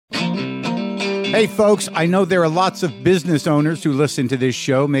Hey folks, I know there are lots of business owners who listen to this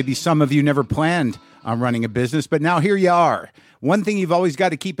show. Maybe some of you never planned on running a business, but now here you are. One thing you've always got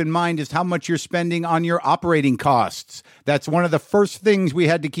to keep in mind is how much you're spending on your operating costs. That's one of the first things we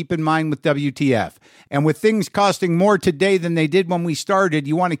had to keep in mind with WTF. And with things costing more today than they did when we started,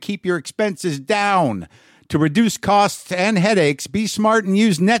 you want to keep your expenses down. To reduce costs and headaches, be smart and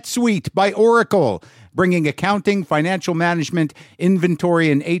use NetSuite by Oracle, bringing accounting, financial management,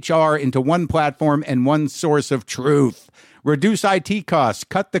 inventory, and HR into one platform and one source of truth. Reduce IT costs,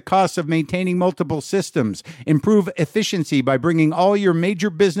 cut the costs of maintaining multiple systems, improve efficiency by bringing all your major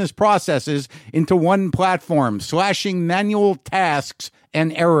business processes into one platform, slashing manual tasks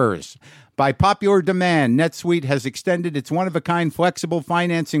and errors. By popular demand, NetSuite has extended its one-of-a-kind flexible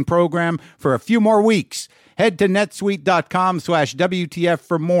financing program for a few more weeks. Head to netsuite.com/WTF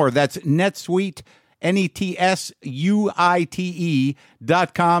for more. That's NetSuite,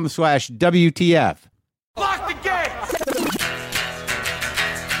 NetSuite.com/WTF. Lock the gate!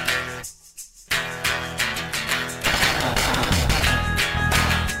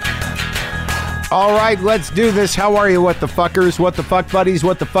 All right, let's do this. How are you, what the fuckers, what the fuck buddies,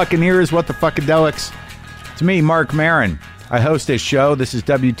 what the fucking ears, what the fuckadelics? It's me, Mark Maron. I host this show. This is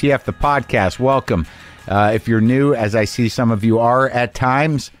WTF, the podcast. Welcome. If you're new, as I see some of you are at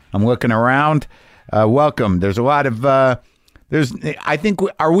times, I'm looking around. Welcome. There's a lot of, I think,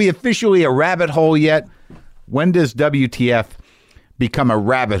 are we officially a rabbit hole yet? When does WTF become a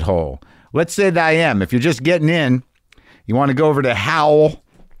rabbit hole? Let's say that I am. If you're just getting in, you want to go over to howl.fm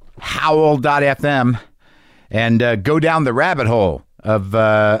and go down the rabbit hole of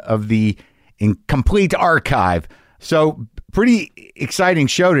the incomplete archive. So pretty exciting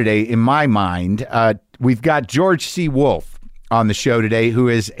show today in my mind. We've got George C. Wolfe on the show today, who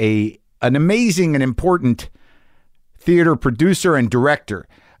is an amazing and important theater producer and director.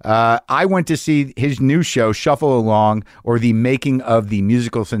 I went to see his new show, Shuffle Along, or The Making of the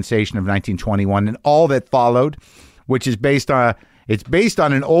Musical Sensation of 1921, and all that followed, which is based on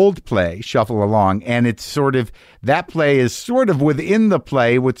an old play, Shuffle Along, and that play is sort of within the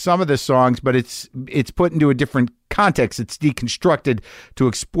play with some of the songs, but it's put into a different context. It's deconstructed to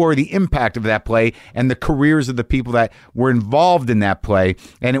explore the impact of that play and the careers of the people that were involved in that play.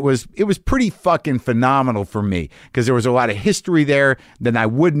 And it was pretty fucking phenomenal for me because there was a lot of history there that I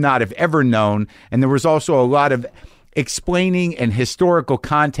would not have ever known. And there was also a lot of explaining and historical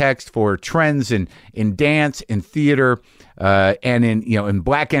context for trends in dance and theater, and in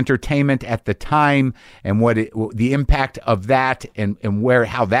black entertainment at the time, and the impact of that, and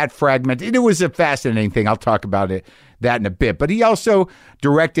how that fragmented. It was a fascinating thing. I'll talk about that in a bit. But he also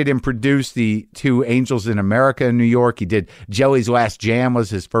directed and produced the two Angels in America in New York. He did Jelly's Last Jam was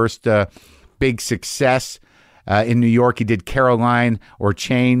his first big success in New York. He did Caroline or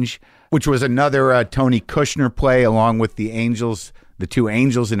Change, which was another Tony Kushner play along with the Angels, the two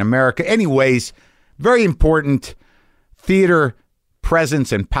Angels in America. Anyways, very important theater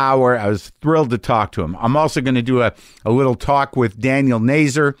presence and power. I was thrilled to talk to him. I'm also going to do a little talk with Daniel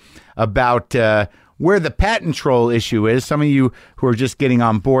Nazor about where the patent troll issue is. Some of you who are just getting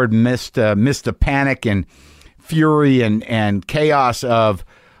on board missed the panic and fury and chaos of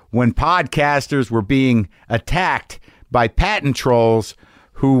when podcasters were being attacked by patent trolls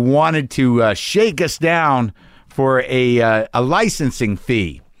who wanted to shake us down for a licensing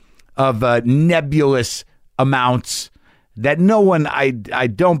fee of nebulous amounts that no one, I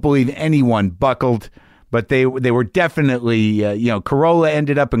don't believe anyone buckled, but they were definitely, Corolla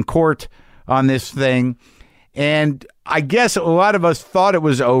ended up in court on this thing. And I guess a lot of us thought it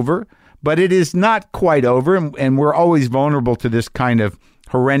was over, but it is not quite over. And we're always vulnerable to this kind of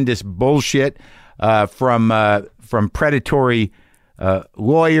horrendous bullshit from predatory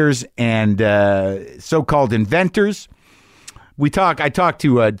lawyers and so-called inventors. I talked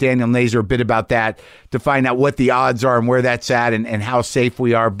to Daniel Nazor a bit about that to find out what the odds are and where that's at and how safe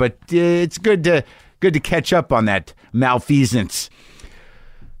we are. But it's good to catch up on that malfeasance.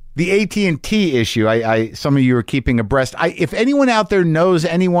 The AT&T issue, some of you are keeping abreast. If anyone out there knows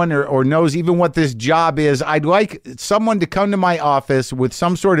anyone or knows even what this job is, I'd like someone to come to my office with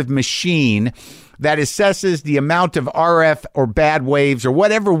some sort of machine that assesses the amount of RF or bad waves or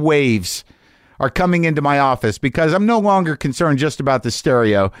whatever waves are coming into my office, because I'm no longer concerned just about the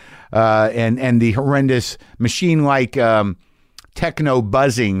stereo and the horrendous machine-like techno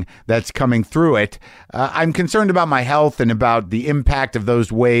buzzing that's coming through it. I'm concerned about my health and about the impact of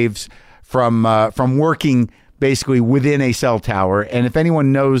those waves from working basically within a cell tower. And if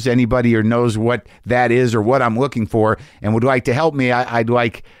anyone knows anybody or knows what that is or what I'm looking for and would like to help me, I'd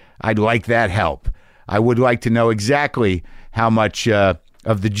like that help. I would like to know exactly how much of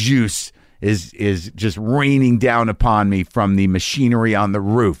the juice is just raining down upon me from the machinery on the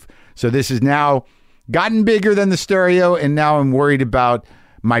roof. So this has now gotten bigger than the stereo, and now I'm worried about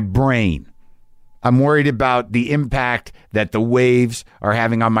my brain. I'm worried about the impact that the waves are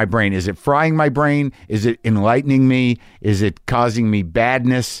having on my brain. Is it frying my brain? Is it enlightening me? Is it causing me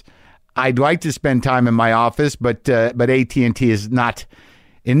badness? I'd like to spend time in my office, but AT&T is not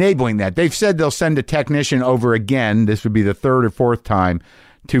enabling that. They've said they'll send a technician over again. This would be the third or fourth time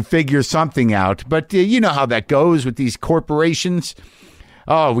to figure something out. But you know how that goes with these corporations.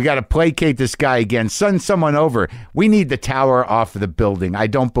 Oh, we got to placate this guy again. Send someone over. We need the tower off of the building. I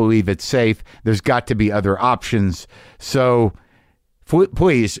don't believe it's safe. There's got to be other options. So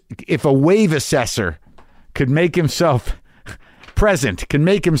please, if a wave assessor could make himself present, can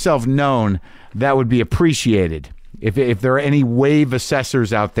make himself known, that would be appreciated. If there are any wave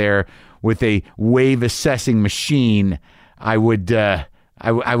assessors out there with a wave assessing machine, I would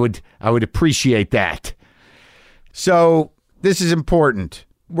appreciate that. So this is important.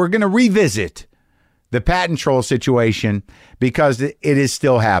 We're going to revisit the patent troll situation because it is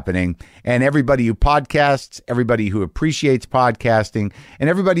still happening. And everybody who podcasts, everybody who appreciates podcasting, and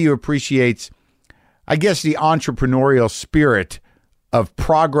everybody who appreciates, I guess, the entrepreneurial spirit of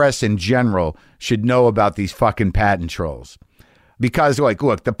progress in general should know about these fucking patent trolls. Because,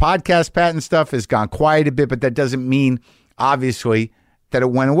 look, the podcast patent stuff has gone quiet a bit, but that doesn't mean, obviously, that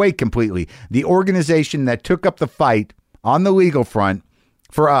it went away completely. The organization that took up the fight on the legal front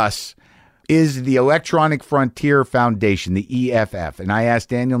for us is the Electronic Frontier Foundation, the EFF. And I asked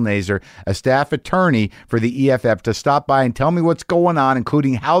Daniel Nazor, a staff attorney for the EFF, to stop by and tell me what's going on,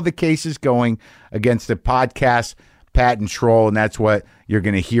 including how the case is going against the podcast patent troll. And that's what you're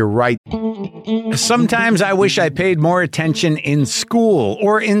going to hear right. Sometimes I wish I paid more attention in school,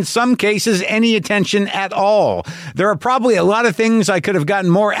 or in some cases, any attention at all. There are probably a lot of things I could have gotten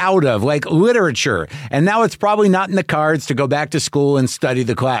more out of, like literature, and now it's probably not in the cards to go back to school and study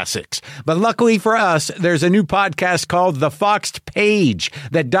the classics. But luckily for us, there's a new podcast called The Foxed Page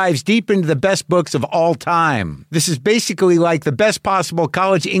that dives deep into the best books of all time. This is basically like the best possible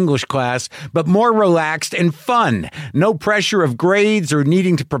college English class, but more relaxed and fun. No pressure of grades or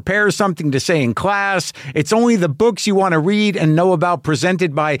needing to prepare something to say in class. It's only the books you want to read and know about,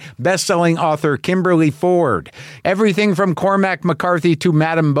 presented by best-selling author Kimberly Ford. Everything from Cormac McCarthy to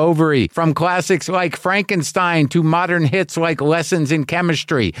Madame Bovary, from classics like Frankenstein to modern hits like Lessons in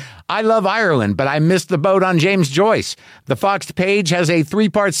Chemistry. I love Ireland, but I missed the boat on James Joyce. The Foxed Page has a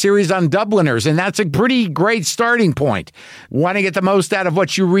 3-part series on Dubliners, and that's a pretty great starting point. Want to get the most out of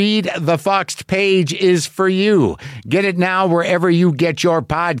what you read? The Foxed Page is for you. Get it now wherever you get your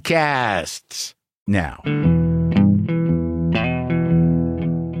podcasts. Now,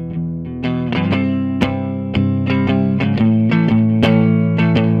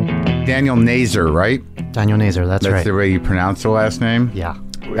 Daniel Nazor, right? Daniel Nazor, that's right. That's the way you pronounce the last name? Yeah.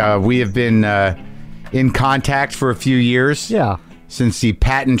 We have been in contact for a few years. Yeah. Since the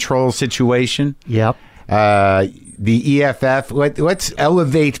patent troll situation. Yep. The EFF, let's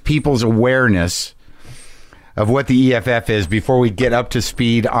elevate people's awareness of what the EFF is before we get up to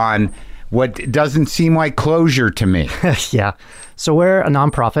speed on what doesn't seem like closure to me. Yeah. So we're a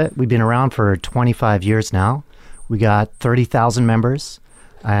nonprofit. We've been around for 25 years now. We got 30,000 members,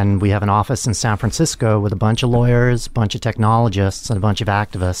 and we have an office in San Francisco with a bunch of lawyers, a bunch of technologists, and a bunch of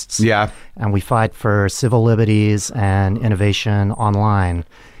activists. Yeah. And we fight for civil liberties and innovation online.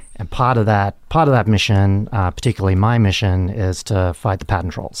 And part of that mission, particularly my mission, is to fight the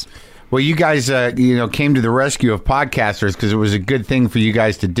patent trolls. Well, you guys, came to the rescue of podcasters because it was a good thing for you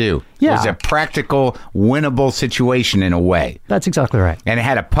guys to do. Yeah. It was a practical, winnable situation in a way. That's exactly right. And it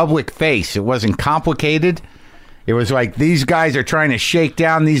had a public face. It wasn't complicated. It was like, these guys are trying to shake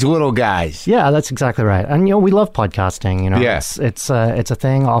down these little guys. Yeah, that's exactly right. And we love podcasting. Yes. It's a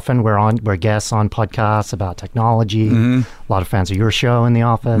thing. Often we're guests on podcasts about technology. Mm-hmm. A lot of fans of your show in the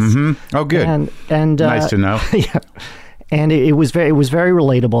office. Mm-hmm. Oh, good. And nice to know. Yeah. And it was very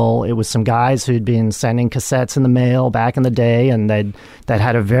relatable. It was some guys who'd been sending cassettes in the mail back in the day, and that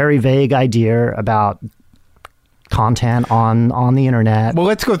had a very vague idea about content on the internet. Well,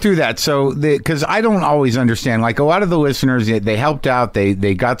 let's go through that. So, because I don't always understand, like a lot of the listeners, they helped out.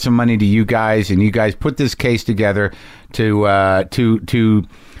 They got some money to you guys, and you guys put this case together to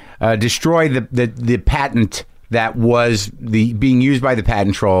destroy the patent that was being used by the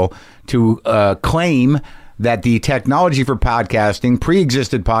patent troll to claim that the technology for podcasting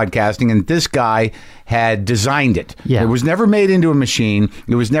pre-existed podcasting, and this guy had designed it. Yeah. It was never made into a machine.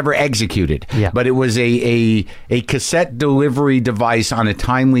 It was never executed. Yeah. But it was a cassette delivery device on a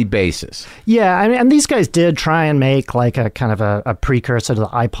timely basis. Yeah, and these guys did try and make like a kind of a precursor to the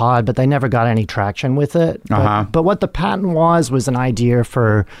iPod, but they never got any traction with it. But what the patent was an idea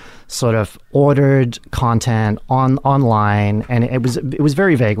for sort of ordered content online, and it was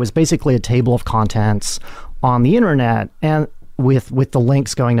very vague. It was basically a table of contents on the internet, and with the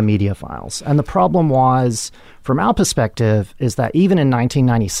links going to media files. And the problem was, from our perspective, is that even in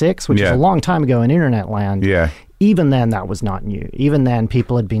 1996, which is a long time ago in internet land, even then that was not new. Even then,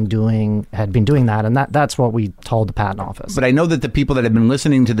 people had been doing that, and that's what we told the patent office. But I know that the people that have been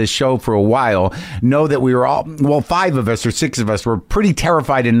listening to this show for a while know that we were all, well, 5 of us or 6 of us were pretty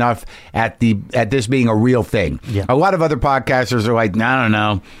terrified enough at this being a real thing. Yeah. A lot of other podcasters are like, I don't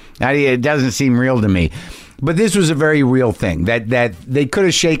know, it doesn't seem real to me. But this was a very real thing, that they could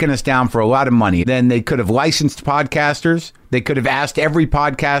have shaken us down for a lot of money. Then they could have licensed podcasters. They could have asked every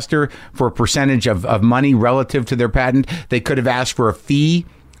podcaster for a percentage of money relative to their patent. They could have asked for a fee,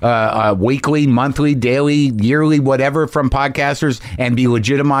 weekly, monthly, daily, yearly, whatever, from podcasters, and be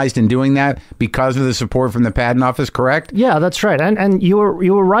legitimized in doing that because of the support from the patent office, correct? Yeah, that's right. And you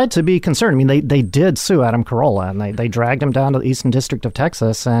were right to be concerned. I mean, they did sue Adam Carolla, and they dragged him down to the Eastern District of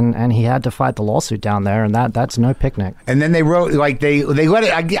Texas, and he had to fight the lawsuit down there, and that's no picnic. And then they wrote, like, they let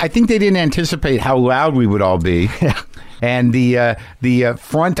it, I think they didn't anticipate how loud we would all be. Yeah. And the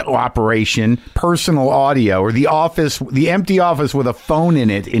front operation, Personal Audio, or the empty office with a phone in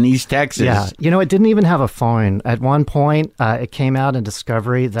it in East Texas. Yeah, it didn't even have a phone. At one point, it came out in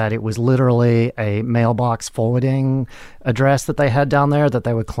discovery that it was literally a mailbox forwarding address that they had down there that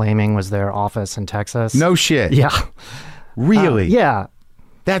they were claiming was their office in Texas. No shit. Yeah. Really? Yeah.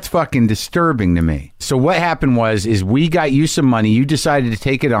 That's fucking disturbing to me. So what happened is we got you some money. You decided to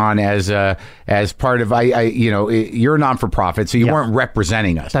take it on as part of you're a non-for-profit, so you weren't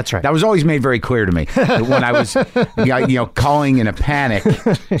representing us. That's right. That was always made very clear to me when I was calling in a panic.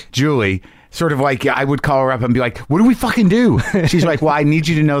 Julie, sort of like, I would call her up and be like, "What do we fucking do?" She's like, "Well, I need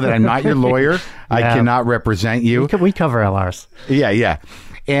you to know that I'm not your lawyer. I cannot represent you." We cover LRs. Yeah.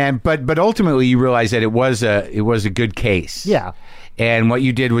 And but ultimately you realized that it was a good case. Yeah. And what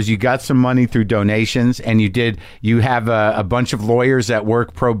you did was you got some money through donations, and you have a bunch of lawyers that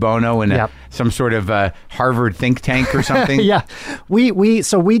work pro bono in some sort of Harvard think tank or something. Yeah, we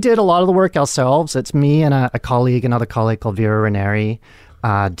did a lot of the work ourselves. It's me and another colleague called Vera Ranieri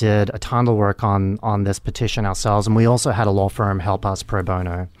did a ton of work on this petition ourselves, and we also had a law firm help us pro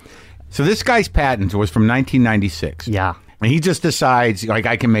bono. So this guy's patent was from 1996. Yeah, and he just decides, like,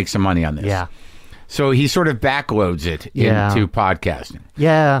 I can make some money on this. Yeah. So he sort of backloads it into podcasting.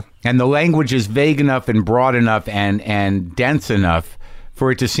 Yeah. And the language is vague enough and broad enough and dense enough for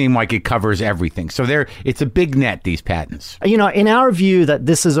it to seem like it covers everything. So it's a big net, these patents. In our view, that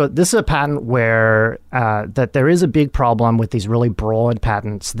this is a patent where that there is a big problem with these really broad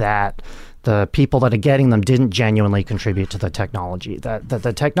patents, that the people that are getting them didn't genuinely contribute to the technology. That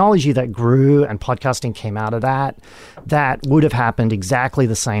the technology that grew and podcasting came out of that would have happened exactly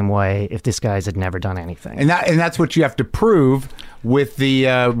the same way if this guys had never done anything. And that's what you have to prove with the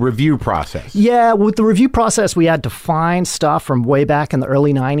review process. Yeah, with the review process, we had to find stuff from way back in the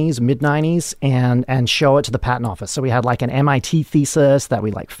early 90s, mid-90s, and show it to the patent office. So we had like an MIT thesis that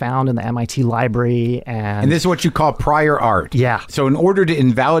we found in the MIT library. And this is what you call prior art. Yeah. So in order to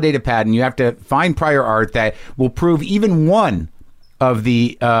invalidate a patent, you have to find prior art that will prove even one of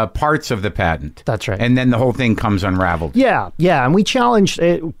the parts of the patent. That's right. And then the whole thing comes unraveled. Yeah, and we challenged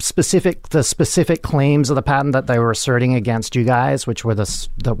the specific claims of the patent that they were asserting against you guys, which were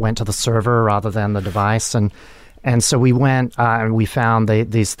that went to the server rather than the device. And so we went and we found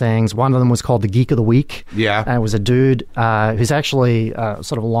these things. One of them was called the Geek of the Week. Yeah. And it was a dude who's actually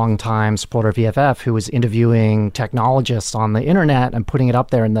sort of a long-time supporter of EFF, who was interviewing technologists on the internet and putting it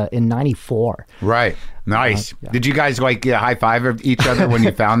up there in 94. Right. Nice. Did you guys high five each other when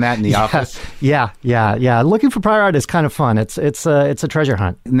you found that in the office? Yeah. Looking for prior art is kind of fun. It's a treasure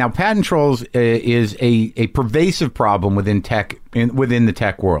hunt. Now, patent trolls is a pervasive problem within the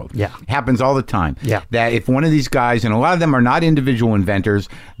tech world. Yeah. It happens all the time. Yeah. That if one of these guys, and a lot of them are not individual inventors,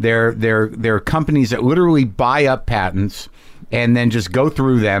 they're companies that literally buy up patents and then just go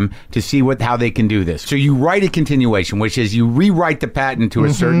through them to see how they can do this. So you write a continuation, which is you rewrite the patent to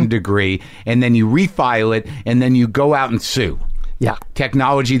a certain degree, and then you refile it, and then you go out and sue. Yeah.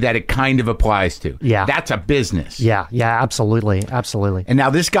 Technology that it kind of applies to. Yeah. That's a business. Yeah, absolutely. And now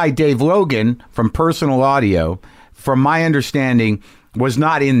this guy, Dave Logan, from Personal Audio, from my understanding, was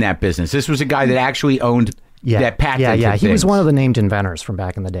not in that business. This was a guy that actually owned that patented He was things. one of the named inventors from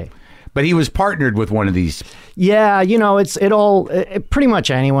back in the day. But he was partnered with one of these. Yeah, pretty much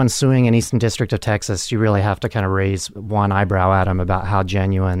anyone suing an Eastern District of Texas, you really have to kind of raise one eyebrow at him about how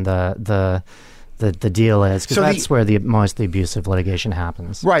genuine the deal is, because that's where most of the abusive litigation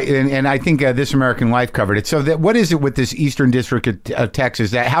happens. Right, and I think This American Life covered it. So what is it with this Eastern District of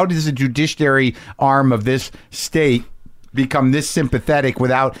Texas? How does the judiciary arm of this state become this sympathetic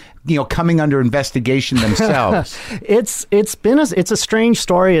without coming under investigation themselves? It's a strange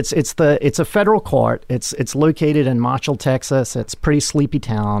story. It's a federal court. It's located in Marshall, Texas. It's a pretty sleepy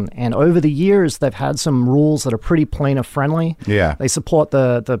town, and over the years they've had some rules that are pretty plaintiff friendly. Yeah, they support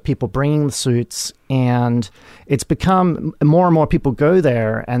the people bringing the suits, and it's become more and more people go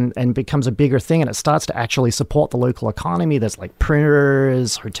there, and becomes a bigger thing, and it starts to actually support the local economy. There's like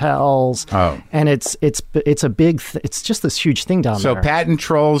printers, hotels, and it's a big it's just this huge thing down there. So patent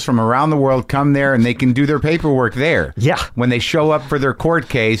trolls from around the world come there, and they can do their paperwork there. Yeah. When they show up for their court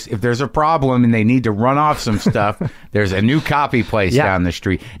case, if there's a problem and they need to run off some stuff, there's a new copy place down the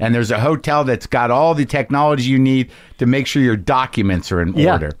street, and there's a hotel that's got all the technology you need to make sure your documents are in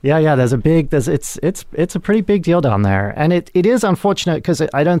order. Yeah. It's a pretty big deal down there, and it is unfortunate because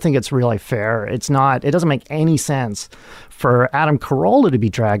I don't think it's really fair. It doesn't make any sense for Adam Carolla to be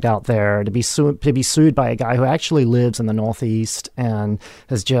dragged out there to be sued by a guy who actually lives in the Northeast and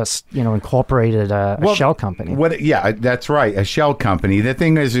has just incorporated a shell company. That's right, a shell company. The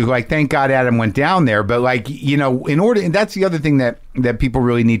thing is, thank God Adam went down there, but in order, and that's the other thing that people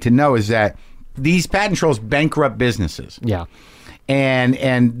really need to know is that these patent trolls bankrupt businesses. Yeah.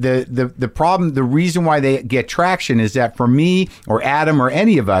 And the problem, the reason why they get traction is that for me or Adam or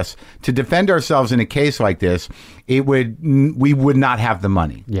any of us to defend ourselves in a case like this, we would not have the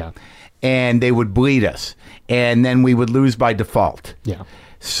money. Yeah. And they would bleed us, and then we would lose by default. Yeah.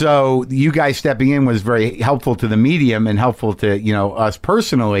 So you guys stepping in was very helpful to the medium and helpful to us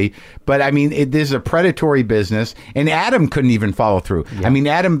personally. But I mean, this is a predatory business, and Adam couldn't even follow through. Yeah. I mean,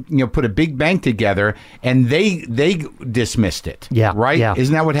 Adam put a big bank together, and they dismissed it. Yeah, right. Yeah.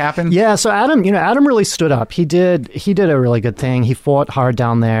 Isn't that what happened? Yeah. So Adam really stood up. He did a really good thing. He fought hard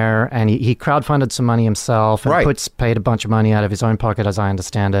down there, and he crowdfunded some money himself, and paid a bunch of money out of his own pocket, as I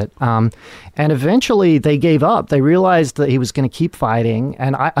understand it. And eventually, they gave up. They realized that he was going to keep fighting,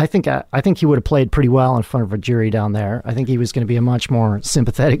 and I think he would have played pretty well in front of a jury down there. I think he was going to be a much more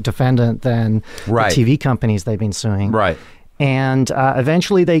sympathetic defendant than the TV companies they've been suing. Right. And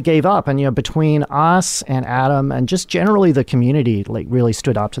eventually they gave up. And between us and Adam and just generally the community, really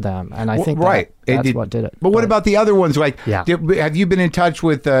stood up to them. And I think that's what did it. But what about the other ones? Have you been in touch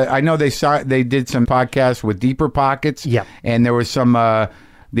with? I know they did some podcasts with Deeper Pockets. Yeah. And there was some other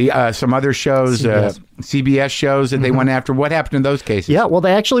shows, CBS shows that they went after. What happened in those cases? Yeah, well,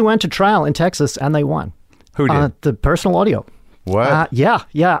 they actually went to trial in Texas, and they won. Who did? The Personal Audio. What?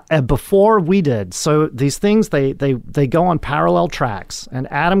 Yeah. Before we did. So these things, they go on parallel tracks, and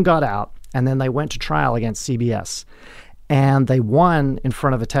Adam got out, and then they went to trial against CBS, and they won in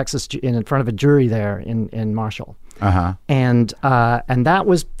front of a jury there in Marshall. Uh-huh. And that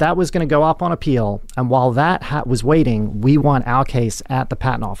was going to go up on appeal. And while that was waiting, we won our case at the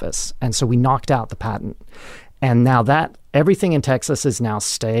patent office, and so we knocked out the patent. And now that everything in Texas is now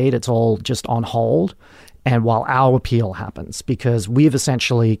stayed, it's all just on hold. And while our appeal happens, because we've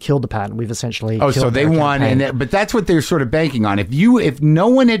essentially killed the patent, so they won, but that's what they're sort of banking on. If no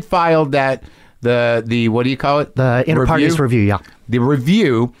one had filed that the what do you call it? The inter partes review, yeah. The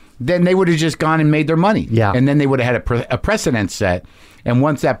review, then they would have just gone and made their money. Yeah. And then they would have had a precedent set. And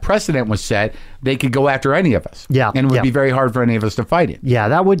once that precedent was set, they could go after any of us. Yeah. And it would be very hard for any of us to fight it. Yeah,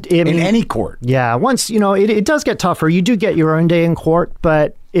 that would... in any court. Yeah. Once, it does get tougher. You do get your own day in court,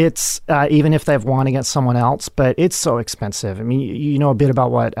 but it's, even if they've won against someone else, but it's so expensive. I mean, you know a bit about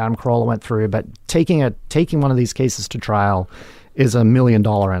what Adam Carolla went through, but taking one of these cases to trial is $1 million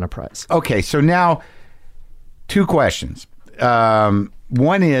enterprise. Okay, so now, 2 questions.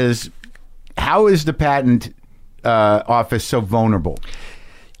 One is, how is the patent office so vulnerable?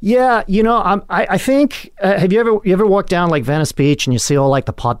 Yeah, I think, have you ever walked down Venice Beach and you see all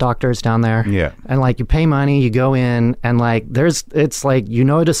the pot doctors down there? Yeah. And you pay money, you go in, and it's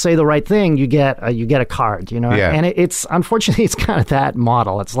to say the right thing, you get a card, Yeah. And it's unfortunately it's kind of that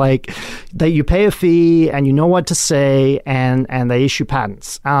model. It's that you pay a fee and you know what to say, and they issue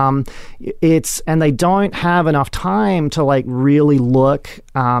patents. And they don't have enough time to really look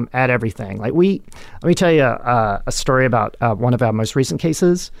at everything. Let me tell you a story about one of our most recent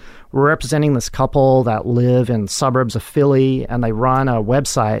cases. We're representing this couple that live in suburbs of Philly, and they run a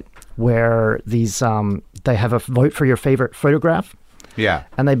website where they have a vote for your favorite photograph. Yeah.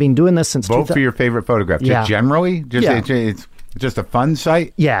 And they've been doing this since... Vote for your favorite photograph. Yeah. Just generally? Yeah. It's just a fun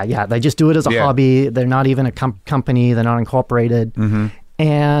site? Yeah. They just do it as a hobby. They're not even a company. They're not incorporated. Mm-hmm.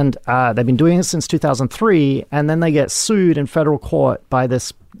 And they've been doing it since 2003. And then they get sued in federal court by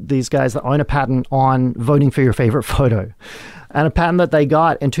these guys that own a patent on voting for your favorite photo. And a patent that they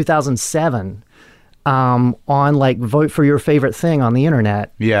got in 2007 on like vote for your favorite thing on the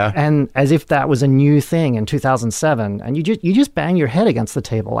internet. Yeah. And as if that was a new thing in 2007. And you just bang your head against the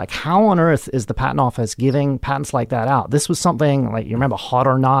table. Like, how on earth is the patent office giving patents like that out? This was something like, you remember Hot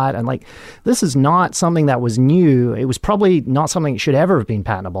or Not? And like, this is not something that was new. It was probably not something that should ever have been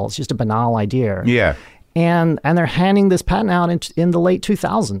patentable. It's just a banal idea. Yeah. And they're handing this patent out in the late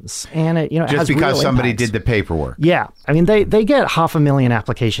 2000s, and it just has because real somebody impacts. did the paperwork. Yeah, I mean they get 500,000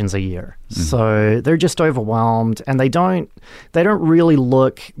 applications a year, so they're just overwhelmed, and they don't really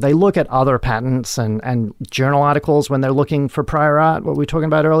look. They look at other patents and journal articles when they're looking for prior art, what we were talking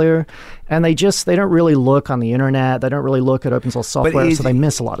about earlier, and they don't really look on the internet. They don't really look at open source software, so they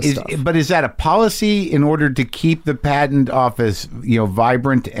miss a lot of stuff. But is that a policy in order to keep the patent office,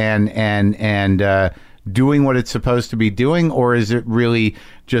 vibrant and doing what it's supposed to be doing, or is it really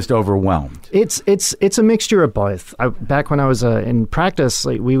just overwhelmed? It's a mixture of both. Back when I was in practice,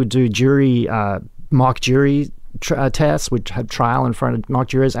 like, we would do mock jury tests. We'd have trial in front of mock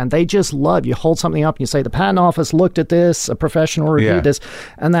jurors, and they just love, you hold something up and you say, the patent office looked at this, a professional reviewed this,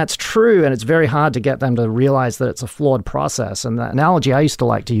 and that's true, and it's very hard to get them to realize that it's a flawed process. And the analogy I used to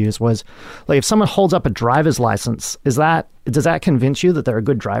like to use was, like, if someone holds up a driver's license, does that convince you that they're a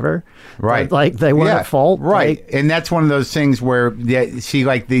good driver? Right. Like they weren't at fault? Right. Like, and that's one of those things where, see,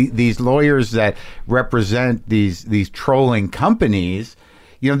 like these lawyers that represent these trolling companies,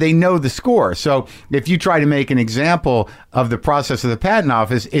 they know the score. So if you try to make an example of the process of the patent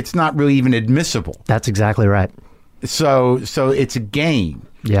office, it's not really even admissible. That's exactly right. So it's a game.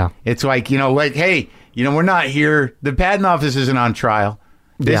 Yeah. It's like, hey, we're not here. The patent office isn't on trial.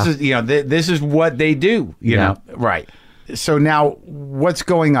 This is, this is what they do, you know. Right. So now what's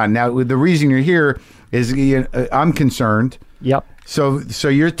going on? Now, the reason you're here is I'm concerned. Yep. So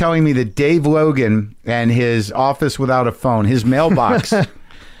you're telling me that Dave Logan and his office without a phone, his mailbox,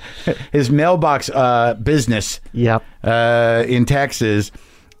 business in Texas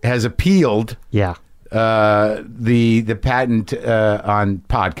has appealed the patent on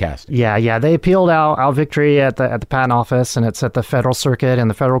podcast. Yeah. They appealed our victory at the patent office, and it's at the federal circuit and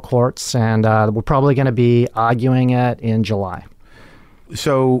the federal courts, and we're probably going to be arguing it in July.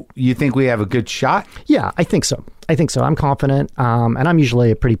 So you think we have a good shot? Yeah, I think so. I'm confident, and I'm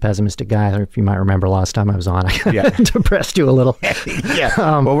usually a pretty pessimistic guy. If you might remember last time I was on, I depressed you a little.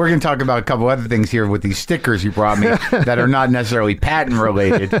 Well, we're going to talk about a couple other things here with these stickers you brought me that are not necessarily patent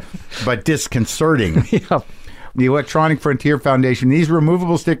related, but disconcerting. The Electronic Frontier Foundation. These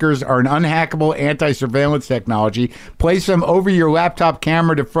removable stickers are an unhackable anti-surveillance technology. Place them over your laptop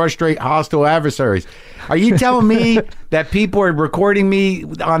camera to frustrate hostile adversaries. Are you telling me that people are recording me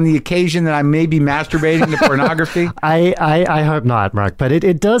on the occasion that I may be masturbating to pornography? I hope not, Mark, but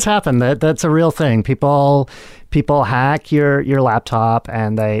it does happen. That's a real thing. People hack your laptop,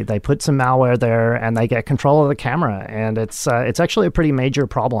 and they put some malware there, and they get control of the camera, and it's actually a pretty major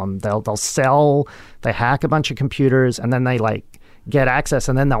problem. They hack a bunch of computers, and then they get access,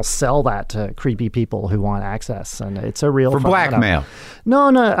 and then they'll sell that to creepy people who want access, and it's a real for blackmail. No.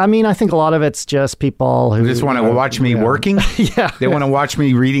 I mean, I think a lot of it's just people who just want to watch me working. They want to watch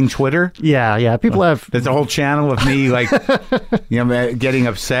me reading Twitter. Yeah. People have. There's a whole channel of me getting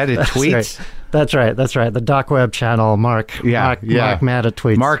upset at tweets. Right. That's right. The dark web channel, Mark. Mark mad at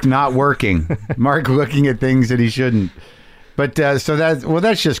tweets. Mark not working. Mark looking at things that he shouldn't. But so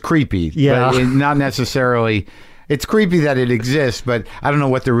that's just creepy. Yeah. But not necessarily. It's creepy that it exists, but I don't know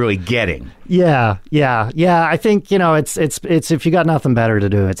what they're really getting. Yeah. I think it's if you got nothing better to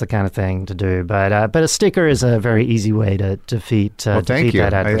do, it's the kind of thing to do. But a sticker is a very easy way to defeat. Well, thank you.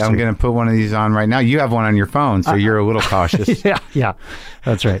 That adversary. I'm going to put one of these on right now. You have one on your phone, so you're a little cautious. Yeah,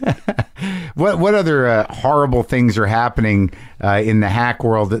 that's right. What other horrible things are happening in the hack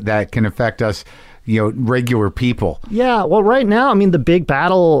world that can affect us? Regular people. Yeah, well, right now, I mean, the big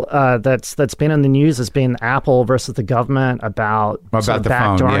battle that's been in the news has been Apple versus the government about the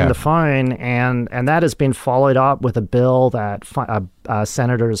backdooring the phone, and that has been followed up with a bill that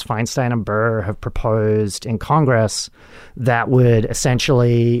Senators Feinstein and Burr have proposed in Congress that would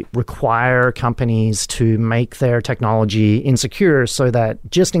essentially require companies to make their technology insecure so that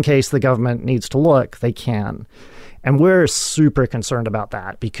just in case the government needs to look, they can. And we're super concerned about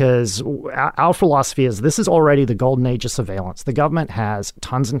that because our philosophy is this is already the golden age of surveillance. The government has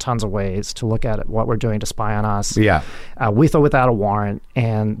tons and tons of ways to look at what we're doing to spy on us, with or without a warrant.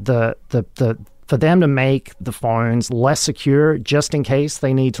 And for them to make the phones less secure just in case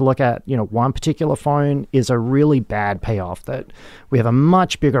they need to look at, one particular phone is a really bad payoff. That we have a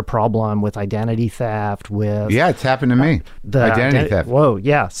much bigger problem with identity theft, with... Yeah, it's happened to me. Identity theft. Whoa,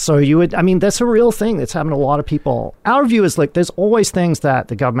 yeah. So that's a real thing that's happened to a lot of people. Our view is, there's always things that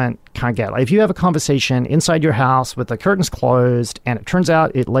the government can't get. Like if you have a conversation inside your house with the curtains closed and it turns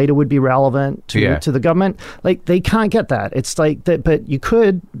out it later would be relevant to the government, they can't get that. It's like that, but you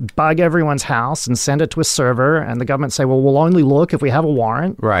could bug everyone's house and send it to a server and the government say, well, we'll only look if we have a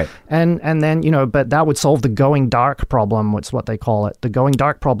warrant. Right. And then, but that would solve the going dark problem, which is what they call it, the going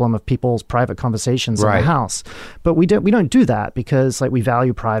dark problem of people's private conversations in the house. But we don't do that because we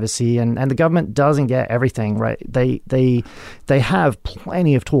value privacy and the government doesn't get everything, right? They have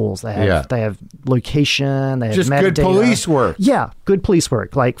plenty of tools. They have location, they have just metadata. Good police work. Yeah, good police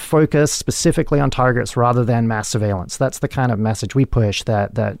work, focus specifically on targets rather than mass surveillance. That's the kind of message we push,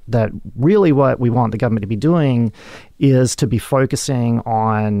 that really what we want the government to be doing is to be focusing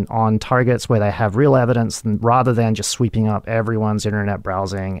on targets where they have real evidence rather than just sweeping up everyone's internet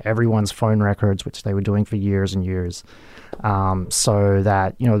browsing, everyone's phone records, which they were doing for years and years. So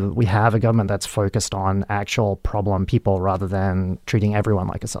that, we have a government that's focused on actual problem people rather than treating everyone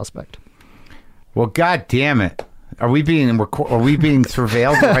like a suspect. Well, God damn it. Are we being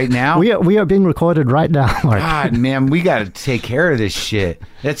surveilled right now? We are being recorded right now, Mark. God, man, we got to take care of this shit.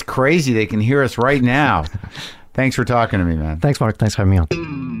 That's crazy. They can hear us right now. Thanks for talking to me, man. Thanks, Mark. Thanks for having me on.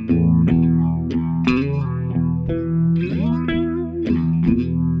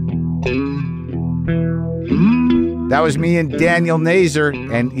 That was me and Daniel Nazor,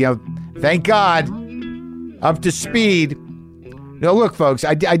 and thank God, up to speed. Look, folks,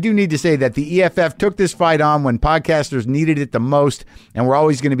 I do need to say that the EFF took this fight on when podcasters needed it the most, and we're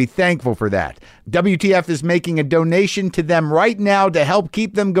always going to be thankful for that. WTF is making a donation to them right now to help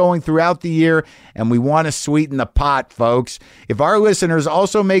keep them going throughout the year, and we want to sweeten the pot, folks. If our listeners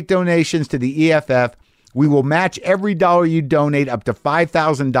also make donations to the EFF, we will match every dollar you donate up to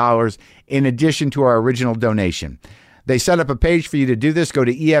 $5,000 in addition to our original donation. They set up a page for you to do this. Go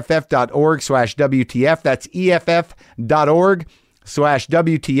to EFF.org/WTF. That's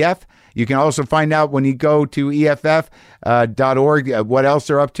EFF.org/WTF. You can also find out when you go to EFF.org what else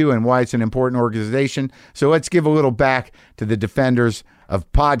they're up to and why it's an important organization. So let's give a little back to the defenders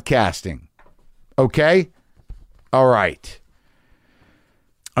of podcasting. Okay? All right.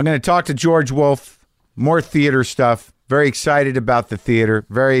 I'm going to talk to George Wolf, more theater stuff. Very excited about the theater.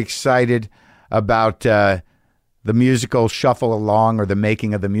 Very excited about the musical Shuffle Along, or the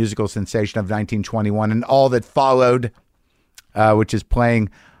making of the musical sensation of 1921 and all that followed, which is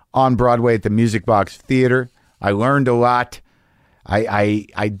playing on Broadway at the Music Box Theater. I learned a lot.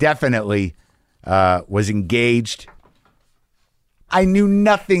 I definitely was engaged. I knew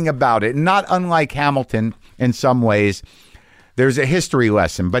nothing about it. Not unlike Hamilton in some ways. There's a history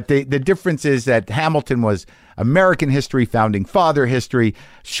lesson, but the difference is that Hamilton was American history, founding father history.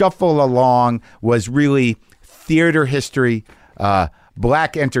 Shuffle Along was really theater history,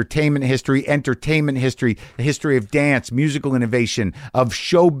 black entertainment history, the history of dance, musical innovation, of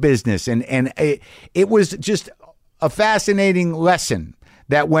show business. And it was just a fascinating lesson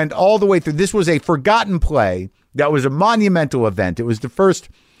that went all the way through. This was a forgotten play that was a monumental event. It was the first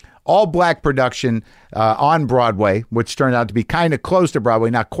all-black production on Broadway, which turned out to be kind of close to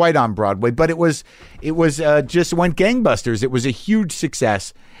Broadway, not quite on Broadway, but it was just went gangbusters. It was a huge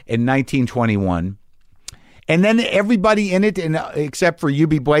success in 1921. And then everybody in it, except for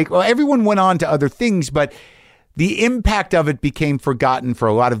Eubie Blake, well, everyone went on to other things, but the impact of it became forgotten for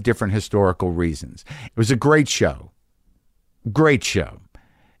a lot of different historical reasons. It was a great show. Great show.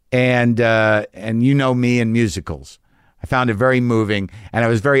 And you know me and musicals. I found it very moving, and I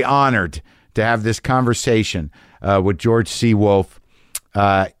was very honored to have this conversation with George C. Wolf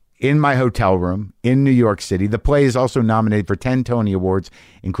in my hotel room in New York City. The play is also nominated for 10 Tony Awards,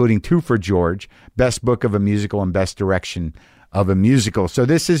 including 2 for George, Best Book of a Musical and Best Direction of a Musical. So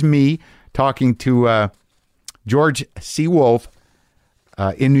this is me talking to George C. Wolf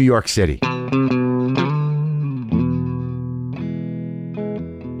in New York City.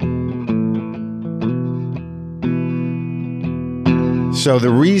 So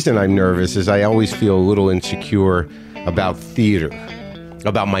the reason I'm nervous is I always feel a little insecure about theater,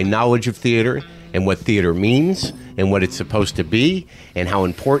 about my knowledge of theater, and what theater means and what it's supposed to be and how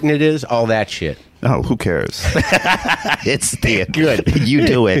important it is, all that shit. Oh, who cares? It's theater. Good. You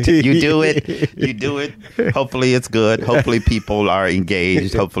do it. You do it. You do it. Hopefully it's good. Hopefully people are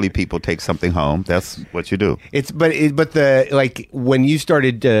engaged. Hopefully people take something home. That's what you do. But the like when you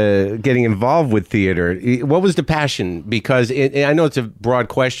started getting involved with theater, what was the passion? Because I know it's a broad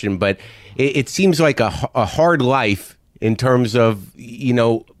question, but it seems like a hard life in terms of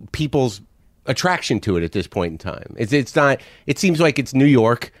people's attraction to it at this point in time. It's not. It seems like it's New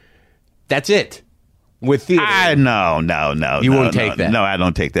York. That's it. With theater, No. You won't take that. No, I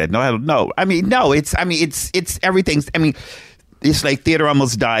don't take that. No, I don't. No, it's everything's. It's like theater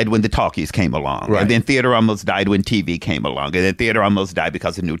almost died when the talkies came along. Right. And then theater almost died when TV came along. And then theater almost died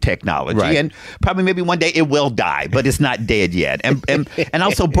because of new technology. Right. And probably maybe one day it will die, but it's not dead yet. And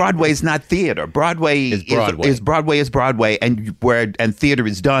also Broadway is not theater. Broadway is Broadway and theater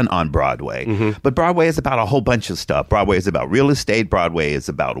is done on Broadway. Mm-hmm. But Broadway is about a whole bunch of stuff. Broadway is about real estate. Broadway is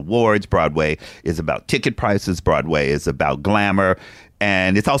about awards. Broadway is about ticket prices. Broadway is about glamour.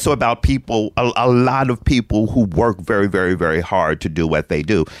 And it's also about people, a lot of people who work very, very, very hard to do what they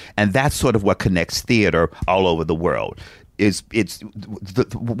do. And that's sort of what connects theater all over the world. It's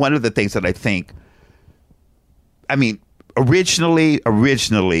one of the things that I think, originally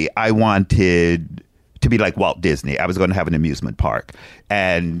I wanted to be like Walt Disney. I was going to have an amusement park.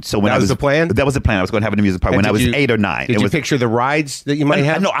 And so when that was the plan? That was the plan. I was going to have an amusement park when I was 8 or 9. Did you picture the rides that you might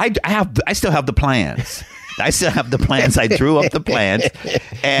have? No, I still have the plans. I still have the plans. I drew up the plans,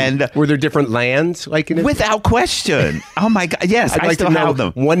 and were there different lands like in it? Without question. Oh my God! Yes, I'd I like still to know have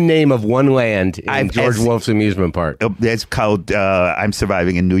them. One name of one land in George Wolfe's amusement park. It's called "I'm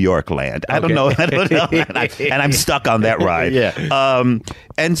Surviving in New York Land." I don't know, and I'm stuck on that ride. Yeah.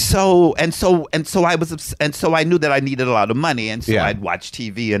 And so I knew that I needed a lot of money, and so I'd watch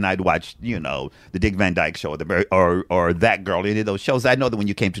TV and I'd watch the Dick Van Dyke Show or That Girl, any of those shows. I know that when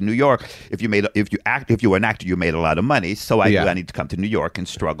you came to New York, if you were an actor, you made a lot of money. So I knew I need to come to New York and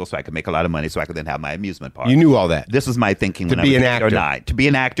struggle so I could make a lot of money so I could then have my amusement park. You knew all that. This was my thinking when I was 8 or 9. To be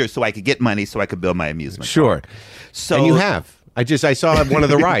an actor so I could get money so I could build my amusement park. So, and you have. I saw one of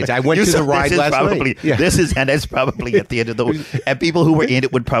the rides. I went to the ride last night. Yeah. That's probably at the end of the and people who were in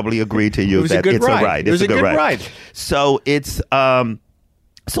it would probably agree to you that it's a ride. It was a good ride. So it's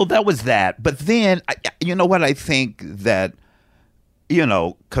so that was that. But then you know what I think that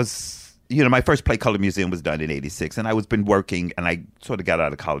because my first play, Color Museum, was done in '86, and I was been working, and I sort of got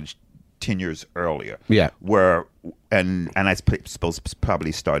out of college 10 years earlier. Yeah. And I suppose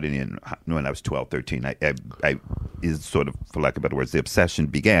probably started when I was 12, 13. I is sort of, for lack of better words, the obsession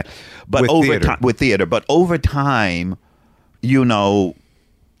began. But with theater. But over time,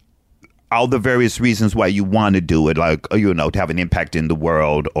 all the various reasons why you want to do it, like, to have an impact in the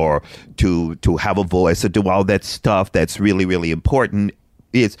world or to have a voice or do all that stuff that's really, really important,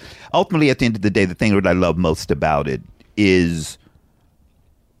 is ultimately at the end of the day, the thing that I love most about it is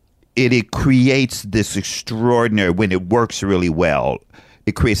it creates this extraordinary, when it works really well,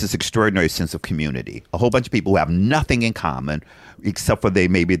 it creates this extraordinary sense of community. A whole bunch of people who have nothing in common except for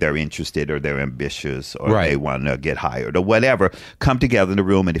maybe they're interested or they're ambitious or they want to get hired or whatever, come together in the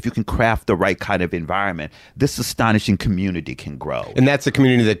room. And if you can craft the right kind of environment, this astonishing community can grow. And that's the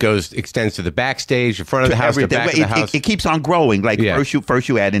community that extends to the backstage, the front of the house, the back of the house. It keeps on growing. Like first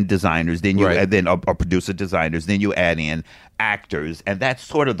you add in designers, then you add in or producer designers, then you add in actors, and that's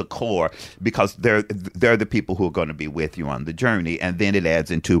sort of the core, because they're the people who are going to be with you on the journey, and then it adds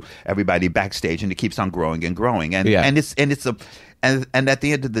into everybody backstage, and it keeps on growing and growing, and at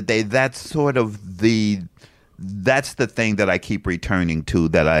the end of the day, that's sort of that's the thing that I keep returning to,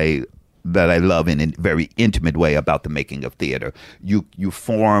 that I love in a very intimate way about the making of theater. You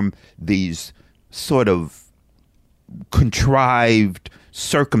form these sort of contrived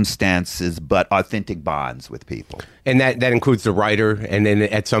circumstances but authentic bonds with people, and that includes the writer, and then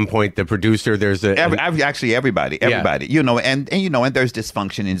at some point the producer. There's actually everybody, and there's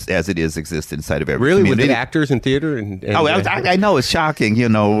dysfunction as it exists inside of every really community. With actors in theater I know it's shocking,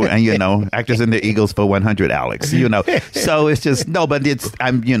 and actors in their Eagles for 100, Alex, so it's just but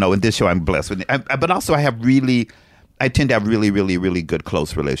in this show I'm blessed with it. But also I tend to have really, really, really good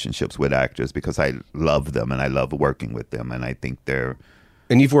close relationships with actors because I love them and I love working with them, and I think they're.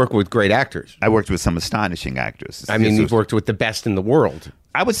 And you've worked with great actors. I worked with some astonishing actors. You've worked with the best in the world.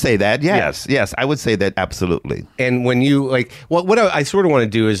 I would say that, yes. Yes, I would say that, absolutely. And when you, what I sort of want to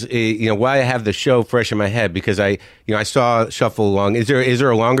do is, why I have the show fresh in my head, because I saw Shuffle Along. Is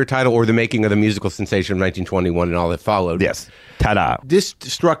there a longer title, or The Making of the Musical Sensation of 1921 and all that followed? Yes. Ta-da. This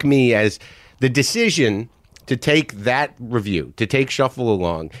struck me as the decision to take that review, to take Shuffle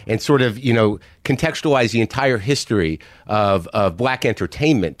Along, and sort of contextualize the entire history of black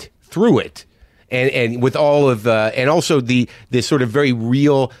entertainment through it, and with all of and also this sort of very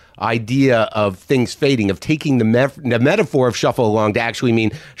real idea of things fading, of taking the metaphor of Shuffle Along to actually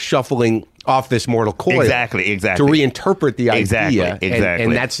mean shuffling off this mortal coil. Exactly. To reinterpret the idea. Exactly.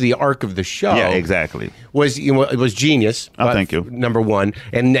 And that's the arc of the show. Yeah, exactly. It was genius. Oh, thank you. Number one.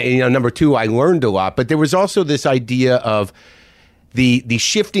 And number two, I learned a lot. But there was also this idea of the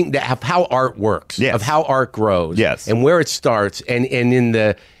shifting of how art works, Yes. of how art grows, Yes. and where it starts. And in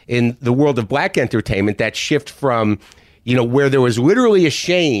the world of black entertainment, that shift from where there was literally a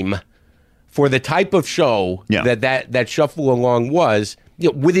shame for the type of show Yeah. that Shuffle Along was,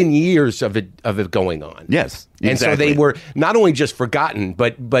 within years of it going on. Yes, And so exactly. they were not only just forgotten,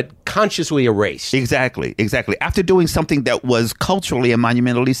 but consciously erased. Exactly. After doing something that was culturally and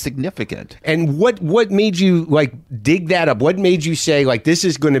monumentally significant. And what made you dig that up? What made you say this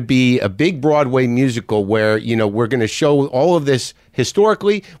is going to be a big Broadway musical where we're going to show all of this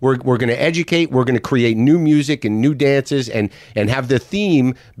historically, we're going to educate, we're going to create new music and new dances, and have the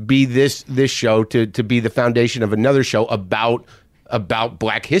theme be this show to be the foundation of another show about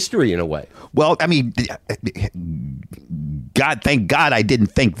black history in a way. Well, I mean, thank God I didn't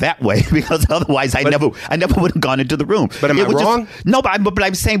think that way, because otherwise I never would have gone into the room. But am I wrong? No, but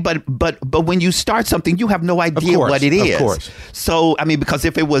I'm saying, but when you start something, you have no idea what it is. Of course. So I mean, because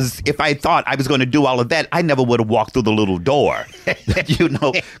if I thought I was going to do all of that, I never would have walked through the little door.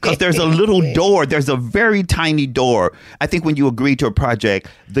 Because there's a little door. There's a very tiny door. I think when you agree to a project,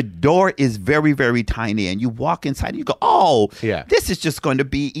 the door is very, very tiny, and you walk inside and you go, oh, yeah. This is just going to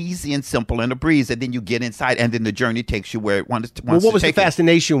be easy and simple and a breeze, and then you get inside, and then the journey takes you where it wants to. Well, what was the take you.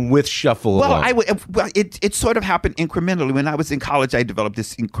 fascination with Shuffle Along? It sort of happened incrementally. When I was in college, I developed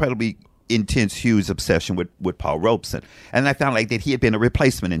this incredibly intense Hughes obsession with Paul Robeson, and I found that he had been a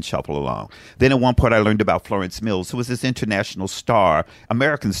replacement in Shuffle Along. Then at one point I learned about Florence Mills, who was this international star,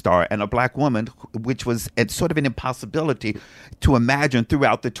 American star, and a black woman, which was sort of an impossibility to imagine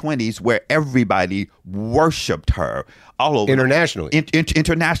throughout the 20s, where everybody worshipped her all over. Internationally.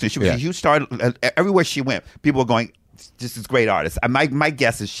 Internationally. She was a huge star. Everywhere she went, people were going, this is great artist. My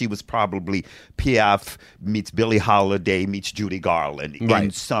guess is she was probably Piaf meets Billie Holiday meets Judy Garland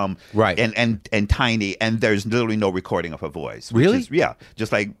in some and Tiny, and there's literally no recording of her voice. Really?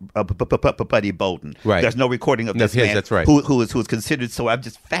 Just like Buddy Bolden. Right. There's no recording of this man. That's right. Who is considered. So I'm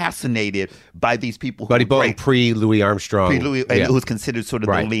just fascinated by these people. Buddy Bolden pre Louis Armstrong, who's considered sort of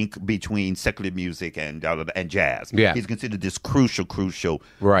the link between secular music and jazz. Yeah. He's considered this crucial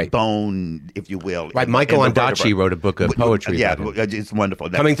bone, if you will. Right. Michael Ondaatje wrote a book of poetry. Yeah, about it. it's wonderful.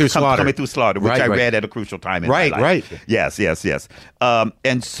 Coming Through Slaughter. Coming Through Slaughter, which I read at a crucial time in my life. Right. Yes.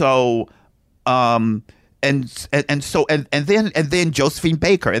 And so, and then Josephine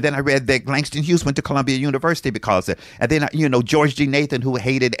Baker, and then I read that Langston Hughes went to Columbia University because of it, and then George G. Nathan, who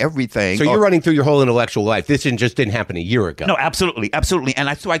hated everything. So you're running through your whole intellectual life. This just didn't happen a year ago. No, absolutely,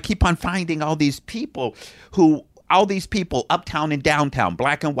 and so I keep on finding all these people, uptown and downtown,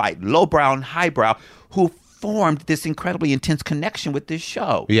 black and white, lowbrow and highbrow, who formed this incredibly intense connection with this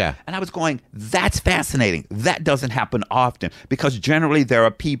show. Yeah. And I was going, that's fascinating. That doesn't happen often, because generally there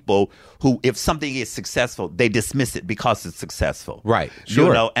are people who, if something is successful, they dismiss it because it's successful. Right.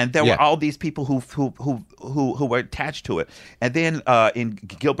 Sure. And there were all these people who were attached to it. And then in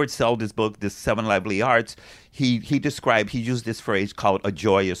Gilbert Selden's book, This Seven Lively Arts, he used this phrase called a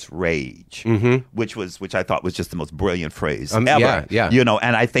joyous rage, which I thought was just the most brilliant phrase ever. Yeah.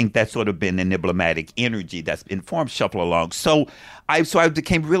 And I think that's sort of been an emblematic energy that's informed Shuffle Along. So I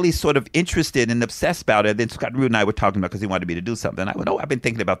became really sort of interested and obsessed about it. Then Scott Rudin and I were talking about, because he wanted me to do something. I went, I've been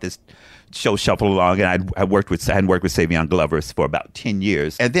thinking about this show Shuffle Along, and I hadn't worked with Savion Glover for about 10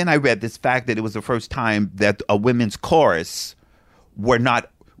 years. And then I read this fact that it was the first time that a women's chorus were not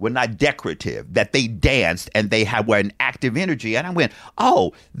decorative, that they danced and were an active energy. And I went,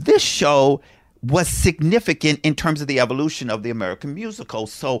 this show was significant in terms of the evolution of the American musical.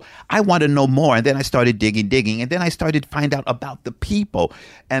 So I want to know more. And then I started digging, and then I started to find out about the people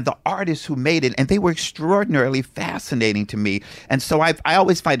and the artists who made it. And they were extraordinarily fascinating to me. And so I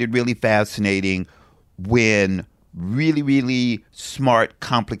always find it really fascinating when really, really smart,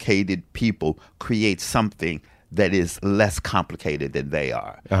 complicated people create something that is less complicated than they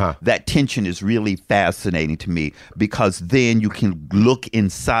are. That tension is really fascinating to me, because then you can look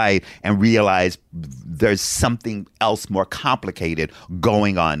inside and realize there's something else more complicated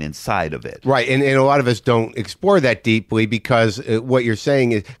going on inside of it. Right, and a lot of us don't explore that deeply, because what you're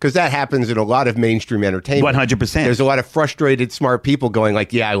saying is, because that happens in a lot of mainstream entertainment. 100%. There's a lot of frustrated, smart people going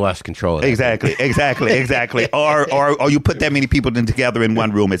like, yeah, I lost control of that. Exactly. Or you put that many people together in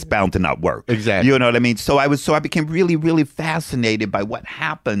one room, it's bound to not work. Exactly. You know what I mean? So I became really, really fascinated by what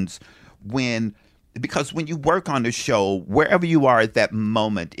happens because when you work on the show, wherever you are at that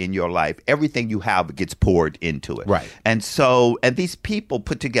moment in your life, everything you have gets poured into it. Right. And these people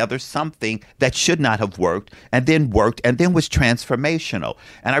put together something that should not have worked and then was transformational.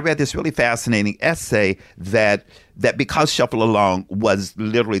 And I read this really fascinating essay that because Shuffle Along was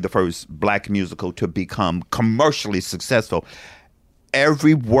literally the first black musical to become commercially successful,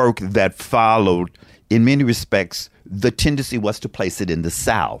 every work that followed, in many respects, the tendency was to place it in the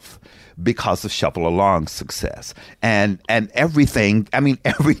South because of Shuffle Along's success. And everything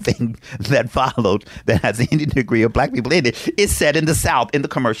that followed that has any degree of black people in it is set in the South, in the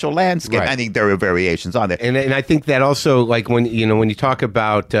commercial landscape. Right. I think there are variations on that. And I think that also, like, when you talk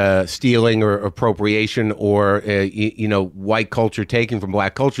about stealing or appropriation or white culture taking from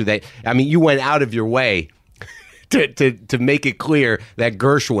black culture, you went out of your way to make it clear that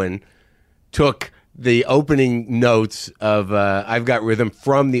Gershwin took the opening notes of I've Got Rhythm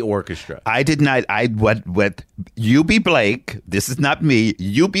from the orchestra. I did not. What U.B. Blake, this is not me,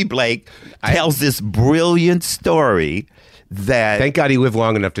 U.B. Blake tells this brilliant story that... Thank God he lived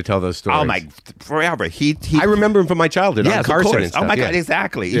long enough to tell those stories. Oh, my, forever. I remember him from my childhood. Yes, on Carson of course. And stuff. Oh, my God,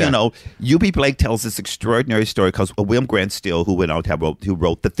 exactly. Yeah. U.B. Blake tells this extraordinary story because William Grant Still, who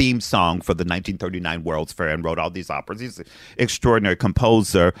wrote the theme song for the 1939 World's Fair and wrote all these operas, he's an extraordinary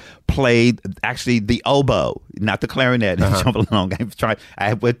composer, played actually the oboe, not the clarinet. Shuffle Along.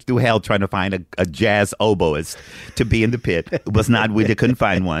 I went through hell trying to find a jazz oboist to be in the pit. It was not, we couldn't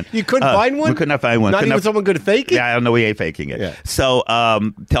find one. You couldn't find one? We could not find one. Not even someone could fake it? Yeah, I don't know, he ain't faking it. Yeah. So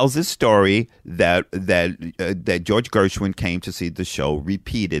tells this story that George Gershwin came to see the show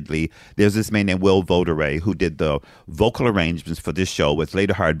repeatedly. There's this man named Will Voderé who did the vocal arrangements for this show, was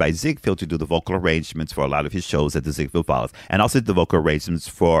later hired by Ziegfeld to do the vocal arrangements for a lot of his shows at the Ziegfeld Follies, and also did the vocal arrangements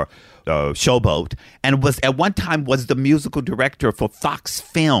for Showboat, and was at one time was the musical director for Fox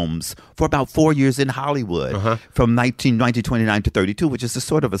Films for about 4 years in Hollywood, from 1929 to 32, which is a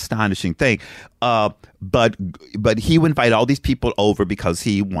sort of astonishing thing. But he would invite all these people over because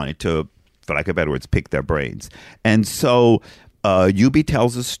he wanted to, for lack of better words, pick their brains. And so UB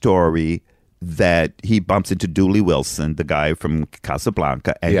tells a story that he bumps into Dooley Wilson, the guy from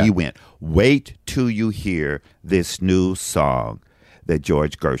Casablanca, and he went, "Wait till you hear this new song that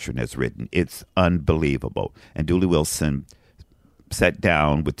George Gershwin has written. It's unbelievable." And Dooley Wilson sat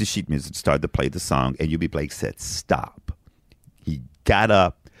down with the sheet music, started to play the song, and U.B. Blake said, "Stop." He got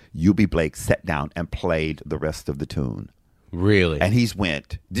up, U.B. Blake sat down and played the rest of the tune. Really? And he's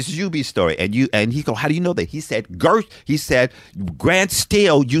went, this is UB's story. And he go, "How do you know that?" He said, Grant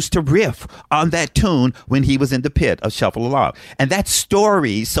Still used to riff on that tune when he was in the pit of Shuffle Along. And that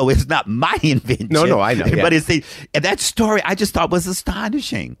story, so it's not my invention. No, I know. Yeah. But and that story I just thought was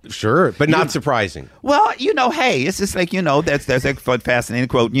astonishing. Sure, but not surprising. Well, hey, it's just like, there's a fascinating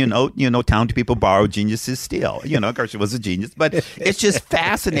quote, talented people borrow, geniuses steal. Gershwin was a genius. But it's just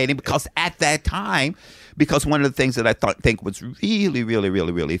fascinating because at that time, because one of the things that I think was really, really,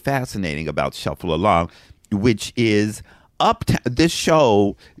 really, really fascinating about Shuffle Along, which is this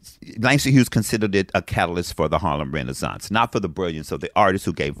show, Langston Hughes considered it a catalyst for the Harlem Renaissance, not for the brilliance of the artists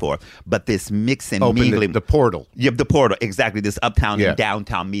who came forth, but this mix and mingling. The portal. Yeah, the portal, exactly. This uptown and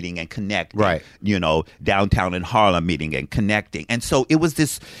downtown meeting and connecting. Right. Downtown and Harlem meeting and connecting. And so it was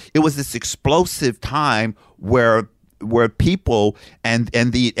this explosive time where people and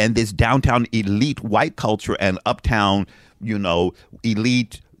this downtown elite white culture and uptown,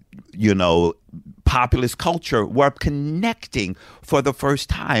 elite, populist culture were connecting for the first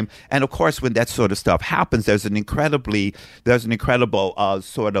time. And of course, when that sort of stuff happens, there's an incredible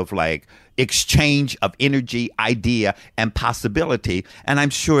sort of like exchange of energy, idea, and possibility. And I'm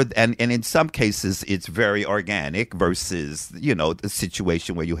sure, and in some cases, it's very organic versus, the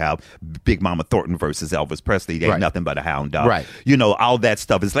situation where you have Big Mama Thornton versus Elvis Presley. They ain't nothing but a hound dog. Right. All that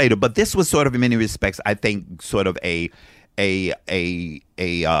stuff is later. But this was sort of, in many respects, I think, sort of a a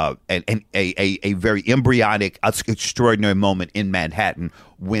very embryonic, extraordinary moment in Manhattan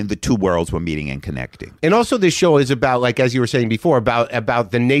when the two worlds were meeting and connecting. And also this show is about, like, as you were saying before, about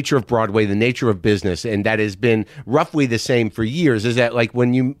the nature of Broadway, the nature of business, and that has been roughly the same for years. Is that, like,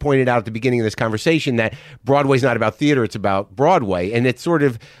 when you pointed out at the beginning of this conversation that Broadway's not about theater, it's about Broadway. And it's sort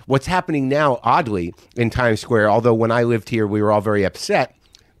of what's happening now, oddly, in Times Square, although when I lived here, we were all very upset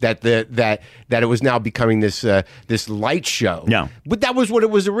that it was now becoming this light show. No, but that was what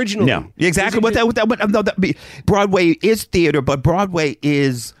it was originally. No, exactly. Broadway is theater, but Broadway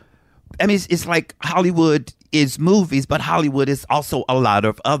is. I mean, it's like Hollywood is movies, but Hollywood is also a lot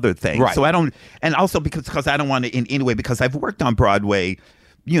of other things. Right. So I don't, and also because I don't want to in any way, because I've worked on Broadway,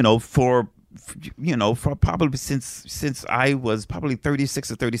 for probably since I was probably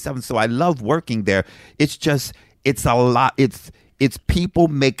 36 or 37. So I love working there. It's a lot. It's people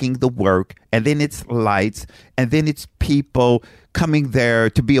making the work, and then it's lights, and then it's people coming there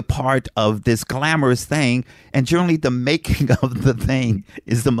to be a part of this glamorous thing. And generally the making of the thing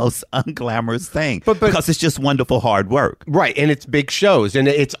is the most unglamorous thing, because it's just wonderful hard work. Right, and it's big shows. And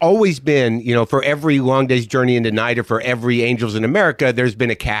it's always been, for every Long Day's Journey into Night, or for every Angels in America, there's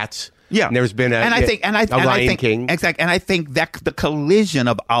been a Cats. Yeah, and there's been a Lion King. Exactly, and I think that the collision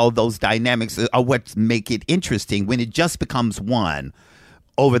of all those dynamics are what make it interesting. When it just becomes one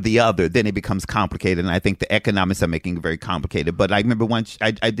over the other, then it becomes complicated, and I think the economics are making it very complicated. But I remember once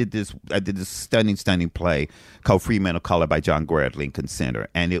I did this stunning play called Fremantle Color by John Gore at Lincoln Center,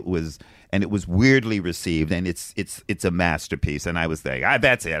 and it was weirdly received, and it's a masterpiece. And I was like,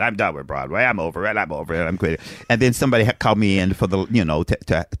 that's it, I'm done with Broadway, I'm over it, I'm quitting. And then somebody called me in for the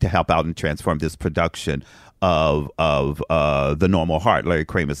to help out and transform this production of The Normal Heart, Larry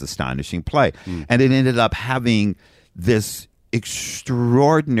Kramer's astonishing play, and it ended up having this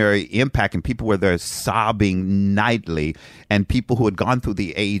extraordinary impact, and people were there sobbing nightly, and people who had gone through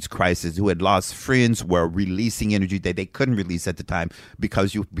the AIDS crisis, who had lost friends, were releasing energy that they couldn't release at the time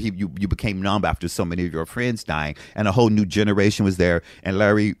because you became numb after so many of your friends dying, and a whole new generation was there, and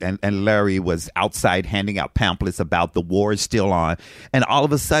Larry was outside handing out pamphlets about the war is still on, and all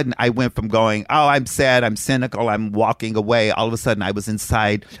of a sudden I went from going, oh, I'm sad, I'm cynical, I'm walking away, all of a sudden I was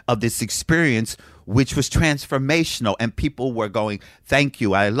inside of this experience which was transformational, and people were going, thank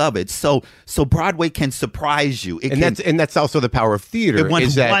you, I love it. So Broadway can surprise you. That's also the power of theater.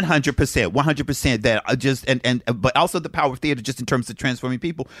 100%, that but also the power of theater just in terms of transforming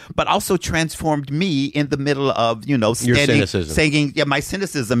people, but also transformed me in the middle of, singing my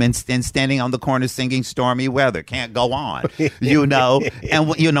cynicism and standing on the corner singing Stormy Weather, Can't Go On, and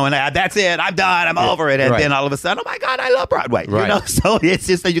that's it, I'm done, I'm over it. And then all of a sudden, oh my God, I love Broadway. So it's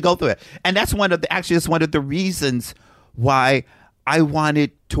just that you go through it. And that's it's one of the reasons why I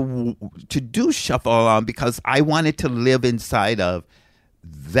wanted to do Shuffle Along, because I wanted to live inside of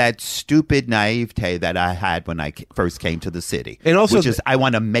that stupid naivete that I had when I first came to the city, and also, which is I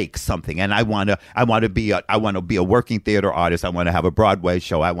want to make something, and I want to be a working theater artist. I want to have a Broadway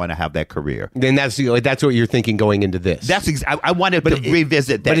show. I want to have that career. Then that's what you're thinking going into this. I wanted to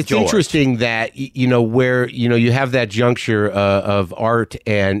revisit that. But it's interesting that where you have that juncture of art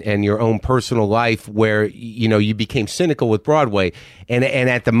and your own personal life where you became cynical with Broadway, and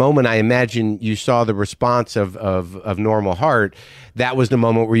at the moment I imagine you saw the response of Normal Heart. That was the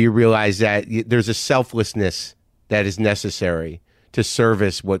moment where you realize that there's a selflessness that is necessary to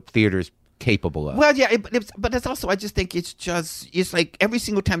service what theater's capable of. Well, yeah, but it's also, I just think it's like every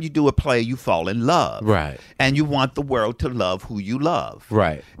single time you do a play, you fall in love. Right. And you want the world to love who you love.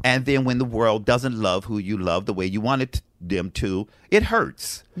 Right. And then when the world doesn't love who you love the way you wanted them to, it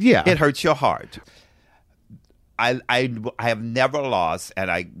hurts. Yeah. It hurts your heart. I have never lost, and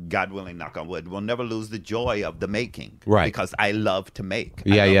I, God willing, knock on wood, will never lose the joy of the making. Right. Because I love to make.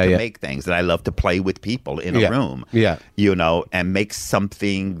 I love to make things, and I love to play with people in a room. Yeah. And make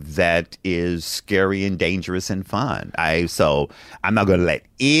something that is scary and dangerous and fun. So I'm not going to let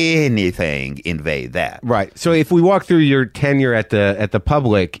anything invade that. Right. So if we walk through your tenure at the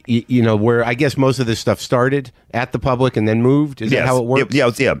Public, where I guess most of this stuff started at the Public and then moved, is that how it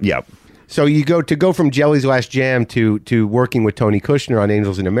works? Yeah. So you go from Jelly's Last Jam to working with Tony Kushner on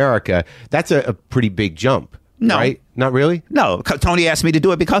Angels in America. That's a pretty big jump. No. Right? Not really? No. Tony asked me to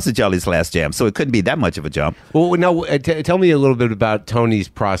do it because of Jelly's Last Jam, so it couldn't be that much of a jump. Well, no. Tell me a little bit about Tony's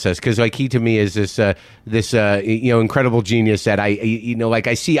process, because he to me is this incredible genius that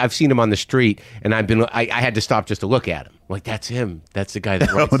I've seen him on the street, and I had to stop just to look at him. Like, that's him. That's the guy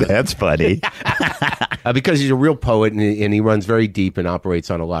that writes Oh, them. that's funny. Because he's a real poet and he runs very deep and operates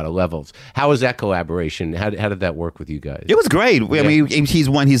on a lot of levels. How was that collaboration? How did that work with you guys? It was great. I mean,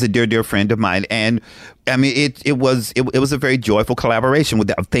 he's a dear friend of mine, and I mean, it was a very joyful collaboration with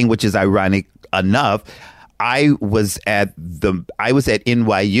that thing, which is ironic enough. I was at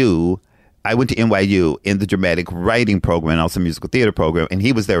NYU. I went to NYU in the dramatic writing program and also musical theater program, and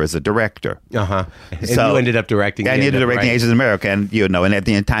he was there as a director. And you ended up directing. I ended up directing Asians in America, and and at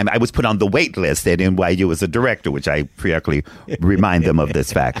the end of time, I was put on the wait list at NYU as a director, which I periodically remind them of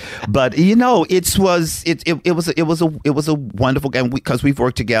this fact. But it was a wonderful game because we've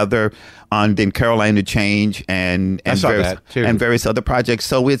worked together on then Carolina Change and various other projects.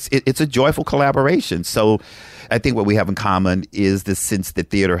 So it's a joyful collaboration. So I think what we have in common is the sense that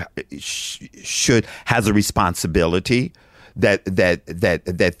theater has a responsibility, that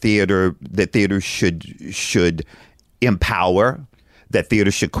theater should empower, that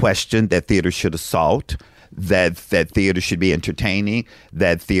theater should question, that theater should assault, that theater should be entertaining,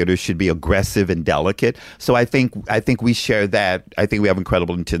 that theater should be aggressive and delicate. So I think we share that. I think we have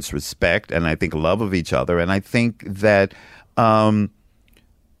incredible, intense respect, and I think love of each other, and I think that.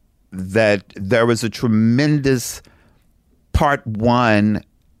 That there was a tremendous part one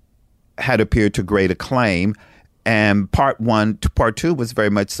had appeared to great acclaim, and part two was very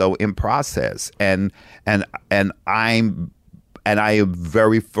much so in process, and I am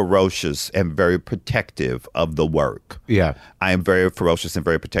very ferocious and very protective of the work. Yeah. I am very ferocious and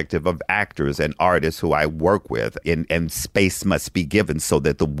very protective of actors and artists who I work with, and space must be given so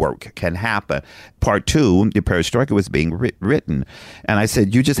that the work can happen. Part two, the Perestroika was being written, and I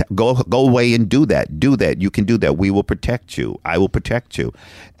said, you just go away and do that. You can do that. We will protect you. I will protect you.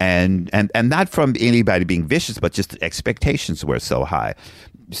 And not from anybody being vicious, but just the expectations were so high.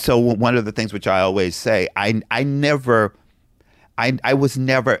 So one of the things which I always say, I was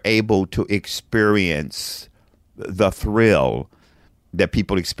never able to experience the thrill that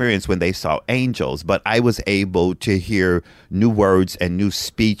people experience when they saw Angels, but I was able to hear new words and new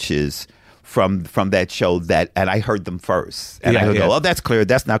speeches from that show and I heard them first, and I would go, oh, that's clear,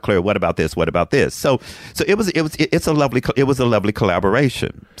 that's not clear. What about this? What about this? So it was a lovely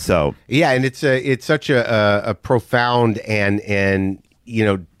collaboration. So yeah, and it's such a profound and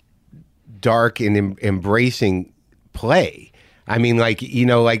dark and embracing play. I mean, I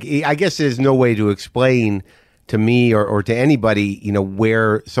guess there's no way to explain to me or to anybody,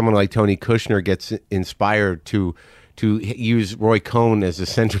 where someone like Tony Kushner gets inspired to use Roy Cohn as a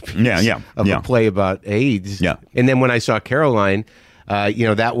centerpiece of a play about AIDS. Yeah. And then when I saw Caroline,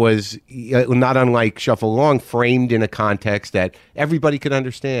 that was not unlike Shuffle Along, framed in a context that everybody could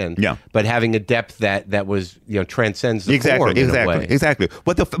understand. Yeah. But having a depth that was transcends the form in a way. Exactly.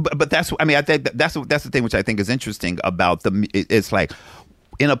 But that's I think that's the thing which I think is interesting about it's like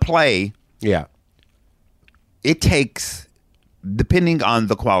in a play. Yeah. It takes, depending on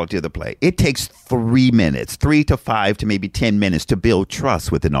the quality of the play, it takes 3 minutes, 3 to 5 to maybe 10 minutes to build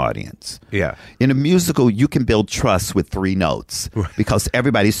trust with an audience. Yeah. In a musical, you can build trust with 3 notes because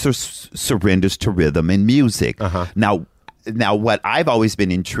everybody surrenders to rhythm and music. Uh-huh. Now, what I've always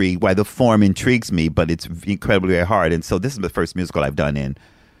been intrigued, why the form intrigues me, but it's incredibly hard. And so this is the first musical I've done in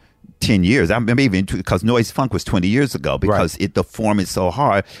 10 years. I'm even because Noise Funk was 20 years ago because the form is so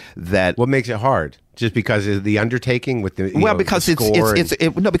hard that. What makes it hard? Just because of the undertaking with the because the score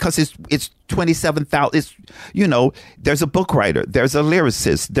because it's 27,000. There's a book writer, there's a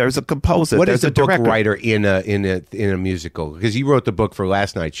lyricist, there's a composer. What there's is a book director. writer in a musical? Because you wrote the book for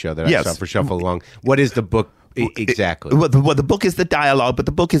last night's show that I saw for Shuffle Along. What is the book exactly? Well, the book is the dialogue, but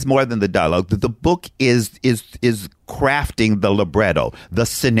the book is more than the dialogue. The book is crafting the libretto, the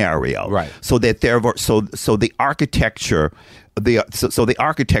scenario, right? So that so the architecture. The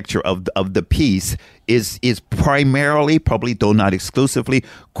architecture of the piece is primarily, probably though not exclusively,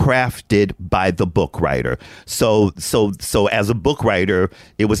 crafted by the book writer. So as a book writer,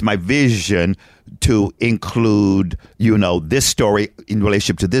 it was my vision to include this story in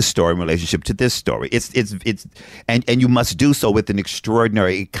relationship to this story, in relationship to this story. It's and you must do so with an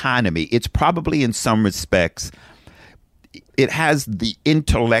extraordinary economy. It's probably in some respects it has the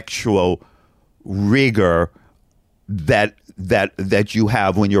intellectual rigor that you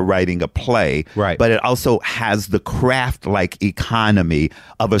have when you're writing a play, right? But it also has the craft-like economy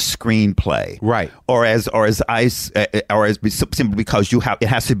of a screenplay, right? Or simply because it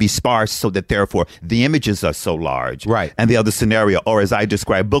has to be sparse, so that therefore the images are so large, right? And the other scenario, or as I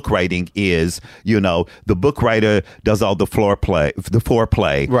describe book writing, is the book writer does all the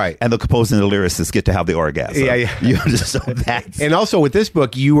foreplay, right? And the composer and the lyricist get to have the orgasm. Yeah. So that's and also with this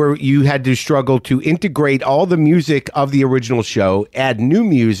book, you had to struggle to integrate all the music music of the original show, add new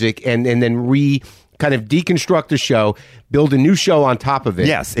music, and then kind of deconstruct the show, build a new show on top of it.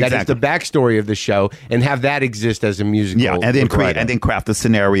 Yes, That is exactly. the backstory of the show, and have that exist as a musical. Yeah, and then recording. craft the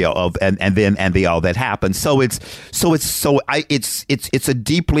scenario of and the all that happens. So it's a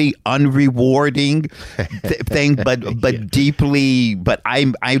deeply unrewarding thing, but deeply. But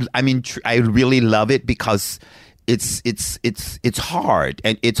I really love it because it's hard,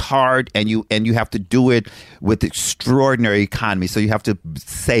 and you have to do it with extraordinary economy. So you have to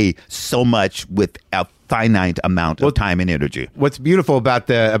say so much with a finite amount of time and energy. What's beautiful about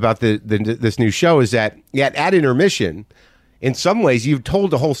this new show is that at intermission, in some ways, you've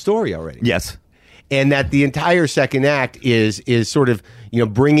told the whole story already. Yes. And that the entire second act is sort of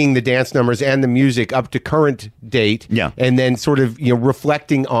bringing the dance numbers and the music up to current date. Yeah. And then sort of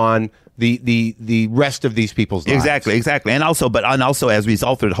reflecting on the rest of these people's lives. Exactly. And also as a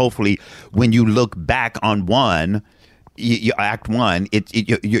result of it, hopefully, when you look back on Act One,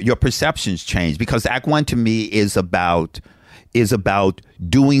 your perceptions change, because Act One to me is about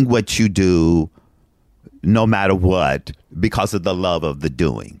doing what you do no matter what, because of the love of the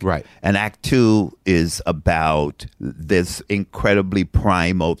doing. Right. And Act Two is about this incredibly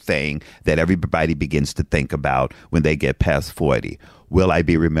primal thing that everybody begins to think about when they get past 40. Will I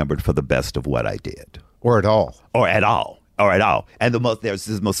be remembered for the best of what I did? Or at all. Or at all. And there's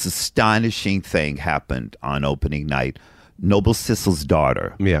this most astonishing thing happened on opening night. Noble Sissel's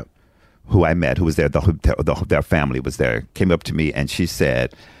daughter, Yeah. who I met, who was there, their family was there, came up to me and she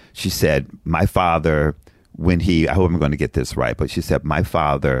said, my father, I hope I'm going to get this right, but she said, my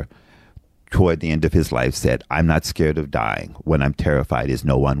father, toward the end of his life, said, I'm not scared of dying. What I'm terrified is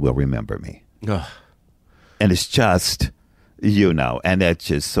no one will remember me. Ugh. And it's just, and that's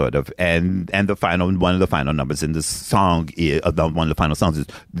just sort of, and one of the final numbers in the song one of the final songs is,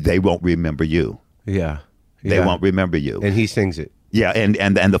 they won't remember you. Yeah. They won't remember you. And he sings it. Yeah,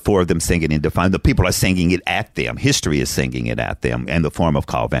 and the four of them sing it in Define. The people are singing it at them. History is singing it at them in the form of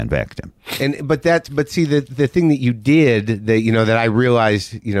Carl Van Vechten. But see, the thing that you did that I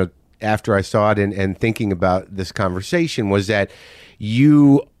realized after I saw it and thinking about this conversation was that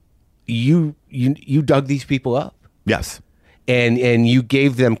you dug these people up. Yes. And you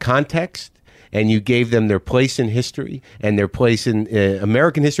gave them context, and you gave them their place in history and their place in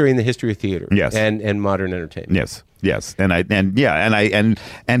American history and the history of theater. Yes. And modern entertainment. Yes,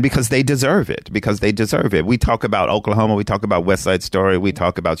 and because they deserve it. We talk about Oklahoma, we talk about West Side Story, we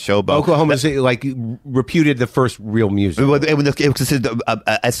talk about Showboat. Oklahoma's reputed the first real musical. It was considered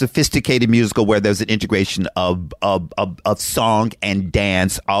a sophisticated musical where there's an integration of song and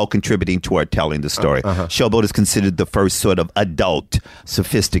dance, all contributing toward telling the story. Showboat is considered the first sort of adult,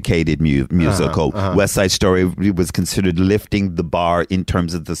 sophisticated musical. West Side Story was considered lifting the bar in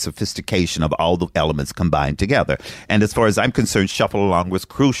terms of the sophistication of all the elements combined together. And as far as I'm concerned, Shuffle Along was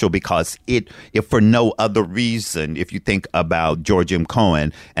crucial because if for no other reason, if you think about George M.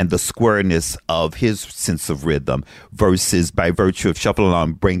 Cohan and the squareness of his sense of rhythm versus by virtue of Shuffle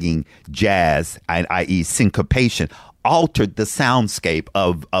Along bringing jazz, i.e. syncopation, altered the soundscape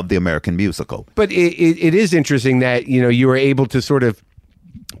of the American musical. But it is interesting that, you were able to sort of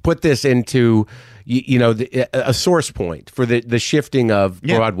put this into, a source point for the shifting of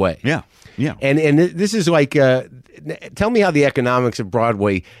Broadway. Yeah. And this is like, tell me how the economics of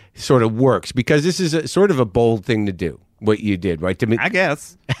Broadway sort of works, because this is sort of a bold thing to do, what you did, right? I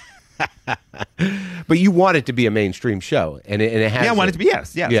guess. But you want it to be a mainstream show, and it has. Yeah, I want it to be,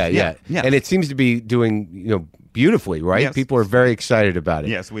 yes. Yeah. And it seems to be doing, beautifully, right? Yes. People are very excited about it.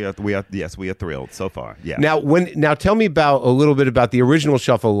 Yes, we are thrilled so far. Yeah. Now tell me a little bit about the original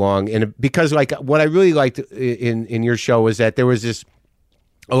Shuffle Along, and because what I really liked in your show was that there was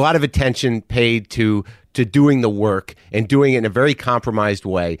a lot of attention paid to doing the work and doing it in a very compromised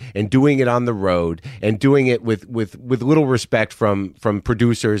way and doing it on the road and doing it with little respect from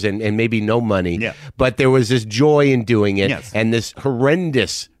producers and maybe no money. Yeah. But there was this joy in doing it. Yes. And this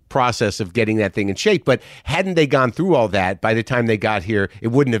horrendous process of getting that thing in shape. But hadn't they gone through all that, by the time they got here, it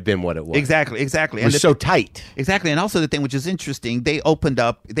wouldn't have been what it was. Exactly. It was so tight. Exactly, and also the thing which is interesting, they opened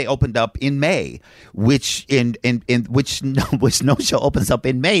up in May, which no show opens up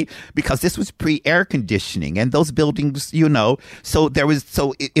in May because this was pre-air conditioning, and those buildings, so it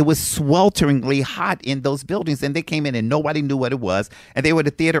was swelteringly hot in those buildings, and they came in and nobody knew what it was, and they were at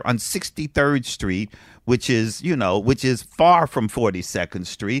a theater on 63rd Street, which is far from 42nd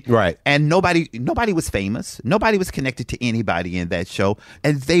Street. Right. And nobody was famous. Nobody was connected to anybody in that show.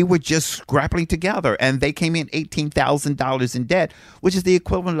 And they were just grappling together. And they came in $18,000 in debt, which is the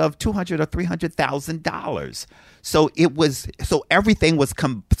equivalent of $200,000 or $300,000. So everything was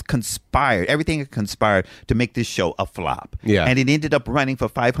conspired. Everything had conspired to make this show a flop. Yeah. And it ended up running for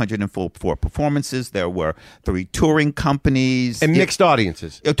 504 performances. There were 3 touring companies. And mixed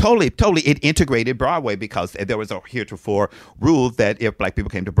audiences. Totally. It integrated Broadway because there was a heretofore rule that if black people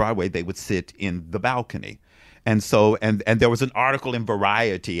came to Broadway, they would sit in the balcony. And so, and there was an article in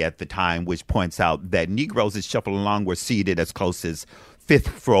Variety at the time which points out that Negroes at Shuffle Along were seated as close as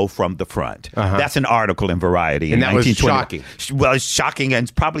 5th row from the front. That's an article in Variety. And in that was 1920. shocking. Well, it's shocking and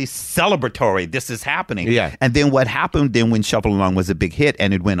it's probably celebratory. This is happening. Yeah. And then what happened then when Shuffle Along was a big hit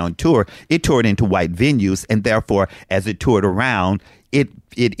and it went on tour, it toured into white venues. And therefore, as it toured around, it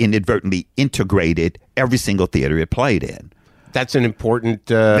inadvertently integrated every single theater it played in. That's an important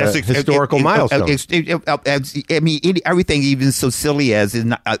historical milestone. Everything even so silly as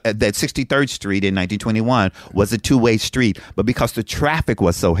that 63rd Street in 1921 was a two-way street, but because the traffic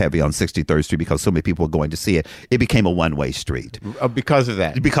was so heavy on 63rd Street, because so many people were going to see it, it became a one-way street. Because of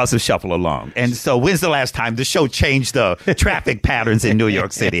that. Because of Shuffle Along. And so when's the last time the show changed the traffic patterns in New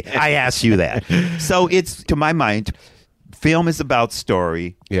York City? I ask you that. So it's, to my mind, film is about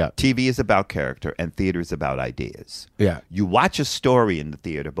story, TV is about character, and theater is about ideas. Yeah. You watch a story in the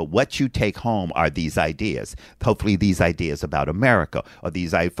theater, but what you take home are these ideas. Hopefully these ideas about America, or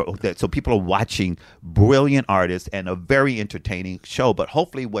so people are watching brilliant artists and a very entertaining show, but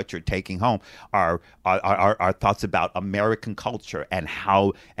hopefully what you're taking home are thoughts about American culture and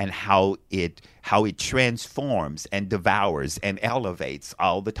how it transforms and devours and elevates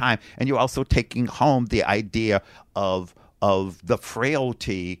all the time. And you're also taking home the idea of the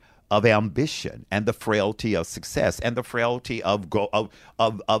frailty of ambition and the frailty of success and the frailty of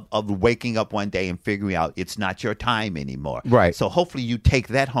waking up one day and figuring out it's not your time anymore. Right. So hopefully you take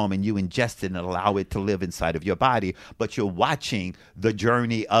that home and you ingest it and allow it to live inside of your body, but you're watching the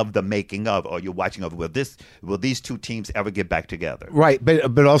journey of the making of, or you're watching of, will these two teams ever get back together? Right,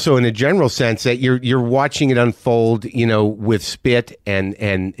 but also in a general sense that you're watching it unfold, with spit and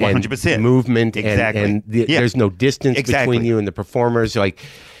 100%. movement. Exactly. And there's no distance between you and the performers.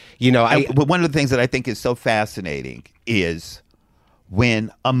 But one of the things that I think is so fascinating is when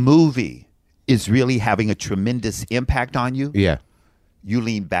a movie is really having a tremendous impact on you, you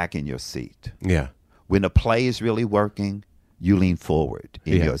lean back in your seat. Yeah. When a play is really working, you lean forward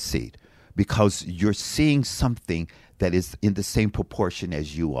in your seat because you're seeing something that is in the same proportion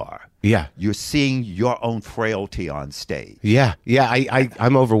as you are. Yeah. You're seeing your own frailty on stage. Yeah.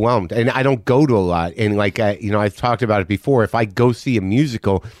 I'm overwhelmed, and I don't go to a lot. And I've talked about it before. If I go see a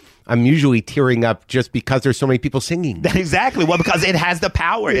musical, I'm usually tearing up just because there's so many people singing. Exactly. Well, because it has the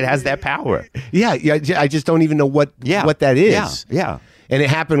power. It has that power. Yeah. I just don't even know what that is. Yeah. And it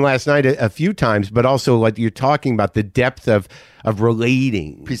happened last night a few times, but also like you're talking about the depth of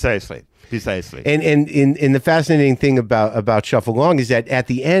relating. Precisely. And the fascinating thing about Shuffle Along is that at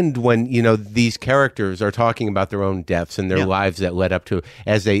the end, when these characters are talking about their own deaths and their lives that led up to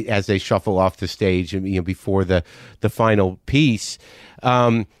as they shuffle off the stage, before the final piece,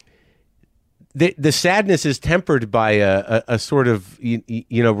 the sadness is tempered by a sort of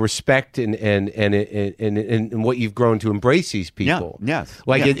respect and what you've grown to embrace these people. Yes.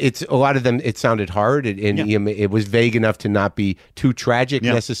 It's a lot of them. It sounded hard and it was vague enough to not be too tragic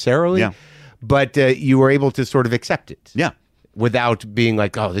necessarily. Yeah. But you were able to sort of accept it. Yeah. Without being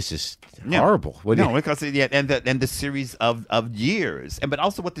like, oh, this is horrible. Because the series of years, but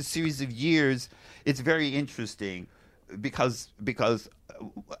also with the series of years, it's very interesting because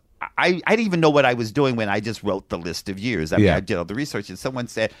I didn't even know what I was doing when I just wrote the list of years. I mean, I did all the research, and someone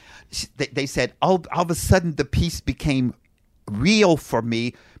said, they said, all of a sudden the piece became real for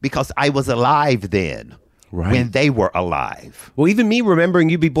me because I was alive then. Right. When they were alive. Well, even me remembering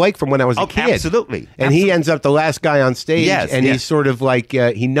UB Blake from when I was a kid. Absolutely. And he ends up the last guy on stage. Yes, and he's sort of like,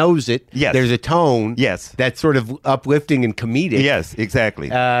 he knows it. Yes. There's a tone. Yes. That's sort of uplifting and comedic. Yes, exactly.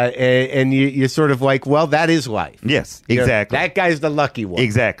 And you're sort of like, well, that is life. Yes, exactly. That guy's the lucky one.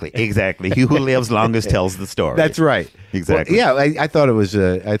 Exactly. He who lives longest tells the story. That's right. Exactly. Well, I thought it was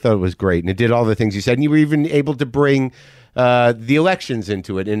great. And it did all the things you said. And you were even able to bring the elections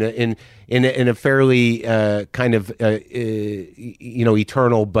into it in a fairly kind of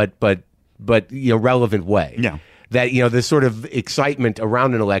eternal but relevant way. Yeah. That the sort of excitement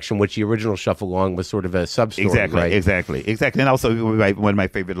around an election, which the original Shuffle Along was sort of a sub-story. Exactly. And also one of my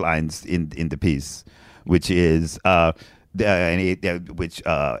favorite lines in the piece, which is which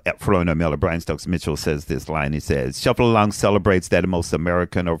Flournoy Miller, Brian Stokes Mitchell says this line. He says, "Shuffle Along celebrates that most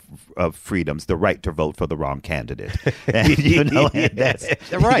American of freedoms, the right to vote for the wrong candidate." And, and that's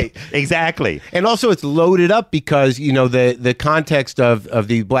Right. exactly. And also, it's loaded up because the context of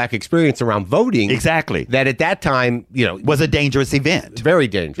the black experience around voting. Exactly. That at that time, Was a dangerous event. very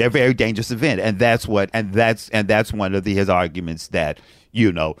dangerous. A very dangerous event, and that's one of his arguments that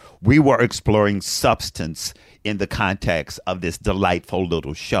we were exploring substance in the context of this delightful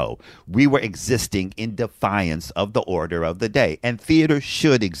little show. We were existing in defiance of the order of the day, and theater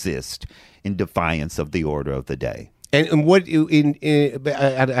should exist in defiance of the order of the day. And what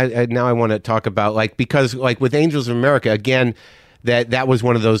now I want to talk about because with Angels of America again, that was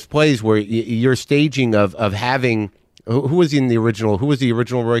one of those plays where your staging of having who was in the original? Who was the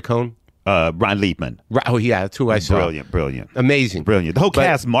original Roy Cohn? Ron Liebman. Oh yeah, that's who I saw. Brilliant, amazing, brilliant. The whole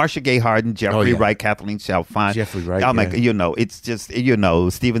cast: Marcia Gay Harden, Jeffrey Wright, Kathleen Chalfant. Jeffrey Wright. Oh my God, it's just Stephen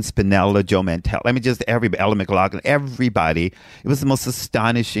Spinella, Joe Mantell. I mean, just everybody. Ellen McLaughlin. Everybody. It was the most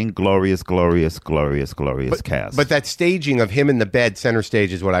astonishing, glorious cast. But that staging of him in the bed, center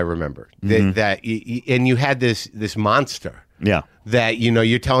stage, is what I remember. And you had this monster. Yeah. That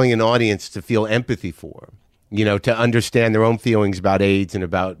you're telling an audience to feel empathy for. To understand their own feelings about AIDS and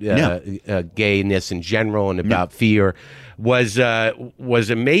about gayness in general and about fear was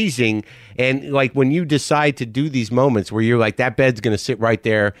amazing. And when you decide to do these moments where you're like, that bed's going to sit right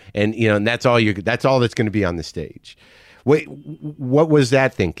there, and and that's all that's going to be on the stage. Wait, what was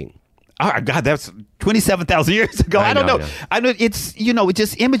that thinking? Oh God, that's 27,000 years ago. I don't know. I know it's it's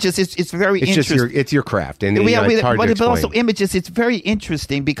just images. It's very interesting. It's your craft, and it's hard to explain. But also images. It's very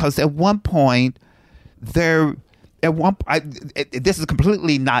interesting because at one point. This is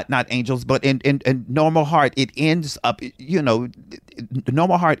completely not Angels, but in Normal Heart, it ends up,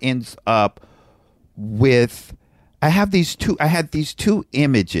 Normal Heart ends up with, I had these two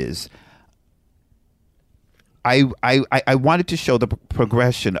images. I wanted to show the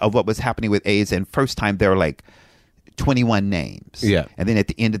progression of what was happening with AIDS, and first time there were 21 names. Yeah. And then at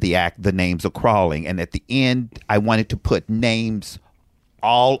the end of the act, the names are crawling. And at the end, I wanted to put names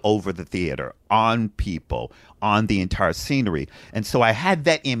all over the theater, on people, on the entire scenery. And so I had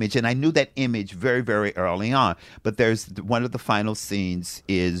that image, and I knew that image very, very early on. But there's one of the final scenes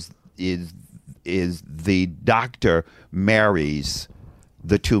is the doctor marries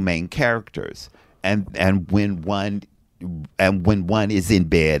the two main characters. And when one is in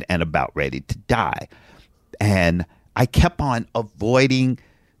bed and about ready to die. And I kept on avoiding.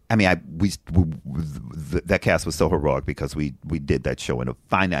 I mean, that cast was so heroic because we did that show in a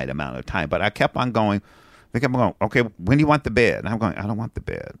finite amount of time. But I kept on going. They kept on going. Okay, when do you want the bed? And I'm going. I don't want the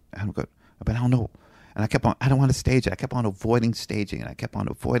bed. I'm good, but I don't know. And I kept on. I don't want to stage it. I kept on avoiding staging it. I kept on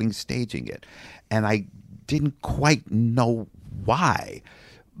avoiding staging it, and I didn't quite know why.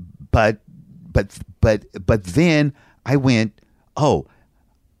 But then I went. Oh,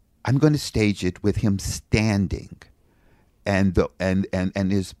 I'm going to stage it with him standing. And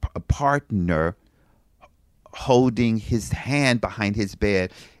his partner holding his hand behind his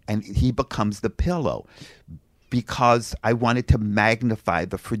bed, and he becomes the pillow, because I wanted to magnify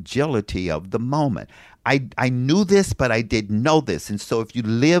the fragility of the moment. I knew this, but I didn't know this, and so if you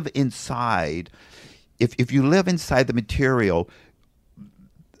live inside, if you live inside the material,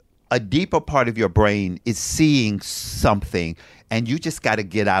 a deeper part of your brain is seeing something, and you just got to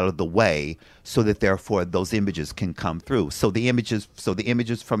get out of the way so that therefore those images can come through. So the images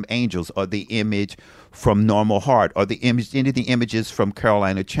from Angels, or the image from Normal Heart, or any of the images from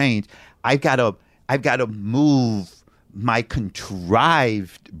Carolina Change, I've got to move my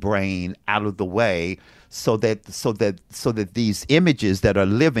contrived brain out of the way so that these images that are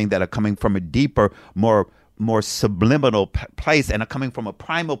living, that are coming from a deeper, more subliminal place, and are coming from a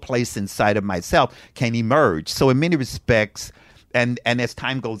primal place inside of myself, can emerge. So in many respects, and as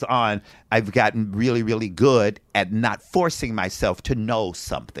time goes on, I've gotten really, really good at not forcing myself to know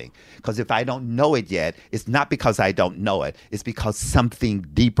something. Because if I don't know it yet, it's not because I don't know it. It's because something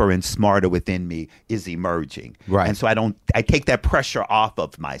deeper and smarter within me is emerging. Right. And so I take that pressure off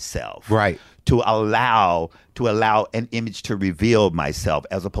of myself. Right. To allow an image to reveal myself,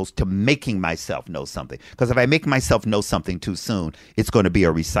 as opposed to making myself know something. Because if I make myself know something too soon, it's going to be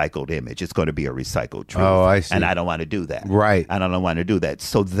a recycled image. It's going to be a recycled truth. Oh, I see. And I don't want to do that. Right. I don't want to do that.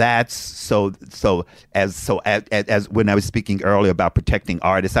 So as when I was speaking earlier about protecting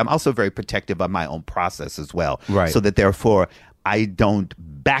artists, I'm also very protective of my own process as well. Right. So that therefore I don't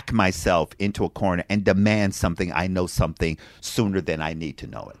back myself into a corner and demand something I know something sooner than I need to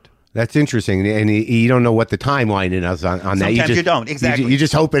know it. That's interesting, and you don't know what the timeline is on that. Sometimes you don't, exactly. You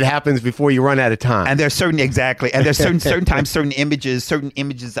just hope it happens before you run out of time. And there's certain times, certain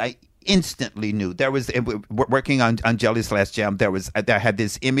images I instantly knew. There was working on Jelly's Last Jam. I had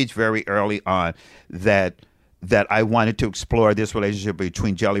this image very early on that I wanted to explore this relationship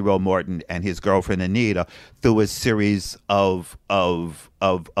between Jelly Roll Morton and his girlfriend Anita through a series of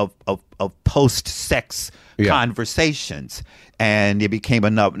post-sex conversations. And it became a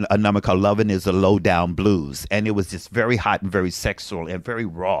number called Lovin' is a Low-Down Blues. And it was just very hot and very sexual and very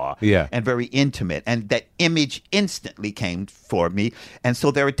raw and very intimate. And that image instantly came for me. And so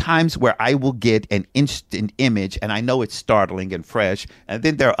there are times where I will get an instant image and I know it's startling and fresh. And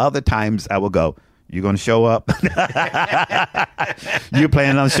then there are other times I will go, you going to show up? You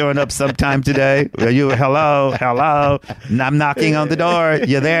planning on showing up sometime today? Hello? I'm knocking on the door.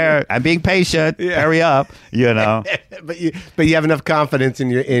 You're there. I'm being patient. Hurry up. But you have enough confidence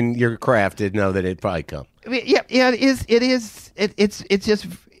in your craft to know that it'd probably come. Yeah. It is. It's just.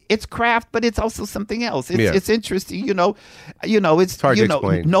 It's craft, but it's also something else. It's interesting, It's hard to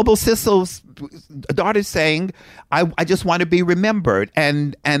explain. Noble Sissel's daughter saying, "I just want to be remembered,"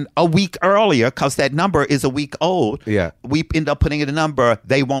 and a week earlier, because that number is a week old. Yeah, we end up putting in a number.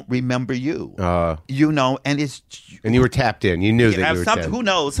 They won't remember you. And it's and you were tapped in. You knew that you were tapped in. Who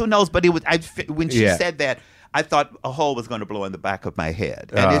knows? But it was. When she said that, I thought a hole was going to blow in the back of my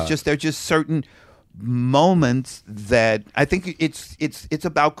head, and they're just certain moments that I think it's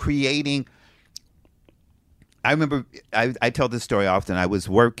about creating. I remember I tell this story often. I was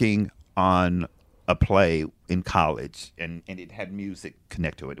working on a play in college and it had music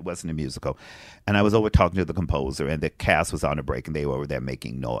connected to it. It wasn't a musical. And I was over talking to the composer and the cast was on a break and they were over there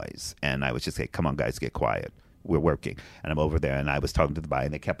making noise. And I was just like, come on guys, get quiet. We're working. And I'm over there and I was talking to the body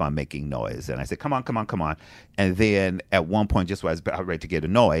and they kept on making noise. And I said, come on. And then at one point, just when I was about ready to get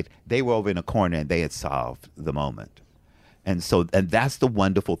annoyed, they were over in a corner and they had solved the moment. And that's the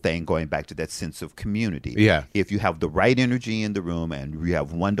wonderful thing, going back to that sense of community. Yeah. If you have the right energy in the room and you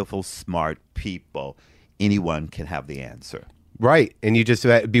have wonderful, smart people, anyone can have the answer. Right, and you just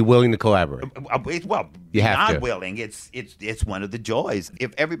be willing to collaborate. Well, you have not to. willing. It's one of the joys.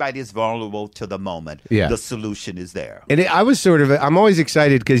 If everybody is vulnerable to the moment, the solution is there. And I was I'm always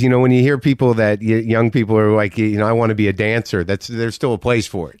excited because when you hear people that young people are like, I want to be a dancer. There's still a place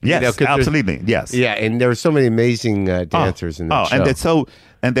for it. Yes, absolutely. Yes. Yeah, and there are so many amazing dancers in that show.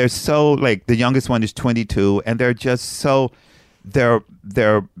 And they're so like the youngest one is 22, and they're just so. They're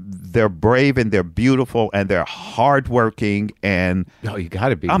brave and they're beautiful and they're hardworking and you got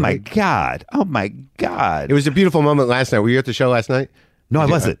to be. Oh my God! It was a beautiful moment last night. Were you at the show last night? No, I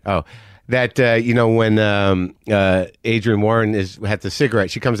wasn't. That when Adrienne Warren had the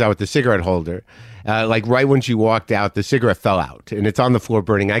cigarette, she comes out with the cigarette holder. Like right when she walked out, the cigarette fell out and it's on the floor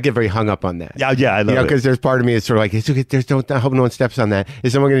burning. I get very hung up on that. Yeah, I love it. Because there's part of me that's sort of like, it's okay, I hope no one steps on that.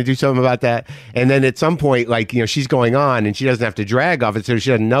 Is someone going to do something about that? And then at some point, she's going on and she doesn't have to drag off it, so she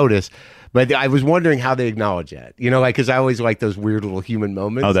doesn't notice. But I was wondering how they acknowledge that, because I always like those weird little human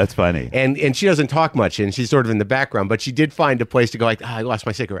moments. Oh, that's funny. And she doesn't talk much, and she's sort of in the background, but she did find a place to go I lost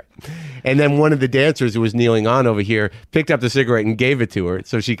my cigarette. And then one of the dancers who was kneeling on over here picked up the cigarette and gave it to her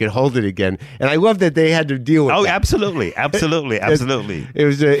so she could hold it again. And I love that they had to deal with that. Absolutely. It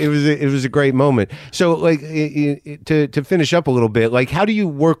was a great moment. So to finish up a little bit, how do you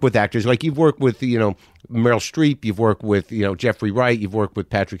work with actors? You've worked with, Meryl Streep, you've worked with, Jeffrey Wright, you've worked with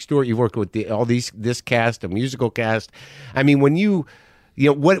Patrick Stewart, you've worked with this cast, a musical cast. I mean, when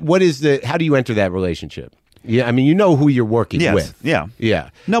what is how do you enter that relationship? Yeah, I mean, who you're working with. Yeah.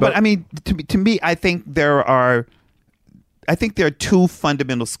 No, but I mean, to me, I think there are two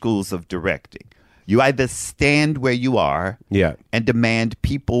fundamental schools of directing. You either stand where you are and demand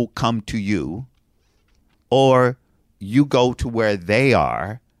people come to you, or you go to where they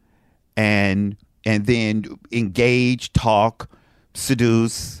are and then engage, talk,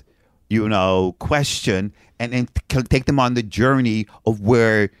 seduce, question, and then take them on the journey of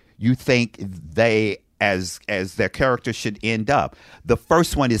where you think they as their character should end up. The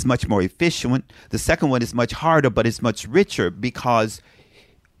first one is much more efficient. The second one is much harder, but it's much richer because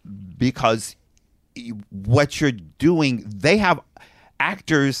what you're doing, they have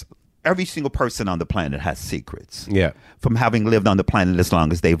actors. Every single person on the planet has secrets. Yeah. From having lived on the planet as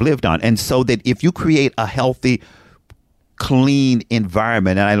long as they've lived on. And so that if you create a healthy, clean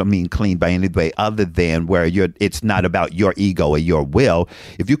environment, and I don't mean clean by any way other than where it's not about your ego or your will.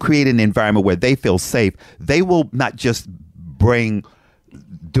 If you create an environment where they feel safe, they will not just bring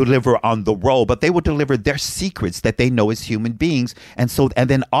deliver on the role, but they will deliver their secrets that they know as human beings. And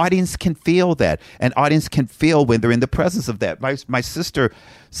then audience can feel that, and audience can feel when they're in the presence of that. My sister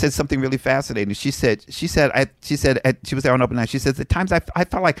said something really fascinating. She was there on open night. She says at times I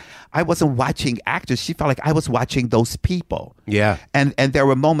felt like I wasn't watching actors. She felt like I was watching those people. Yeah. And there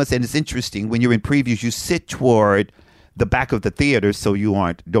were moments, and it's interesting when you're in previews, you sit toward the back of the theater so you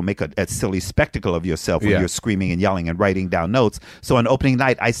don't make a silly spectacle of yourself when you're screaming and yelling and writing down notes. So on opening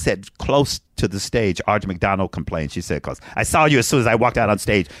night, I sat close to the stage. Audra McDonald complained. She said, because I saw you as soon as I walked out on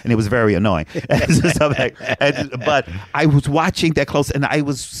stage, and it was very annoying. But I was watching that close, and I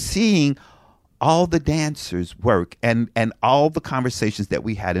was seeing all the dancers work and all the conversations that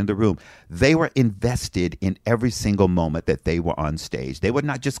we had in the room. They were invested in every single moment that they were on stage. They were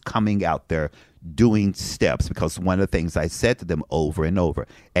not just coming out there doing steps, because one of the things I said to them over and over,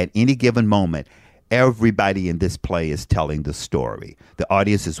 at any given moment, everybody in this play is telling the story. The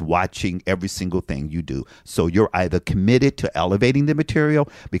audience is watching every single thing you do. So you're either committed to elevating the material,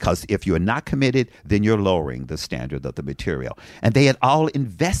 because if you're not committed, then you're lowering the standard of the material. And they had all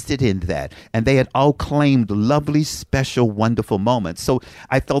invested in that, and they had all claimed lovely, special, wonderful moments. So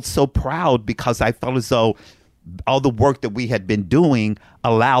I felt so proud, because I felt as though all the work that we had been doing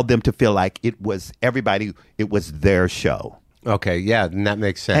allowed them to feel like it was their show. Okay, yeah, and that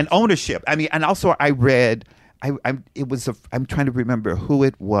makes sense. And ownership. I mean, and also I read, I'm trying to remember who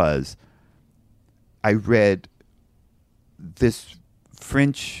it was. I read this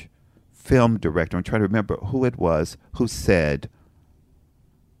French film director. I'm trying to remember who it was who said,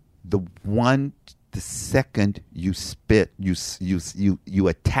 the second you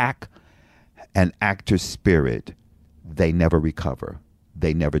attack an actor's spirit, they never recover.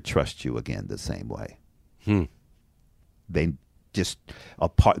 They never trust you again the same way. They just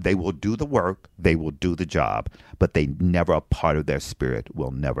they will do the work, they will do the job, but they never, a part of their spirit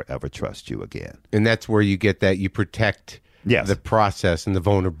will never ever trust you again. And that's where you get that you protect the process and the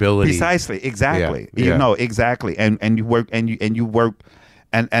vulnerability. Precisely, exactly. Yeah. Exactly. And you work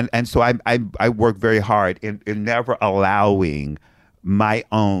and so I work very hard in never allowing my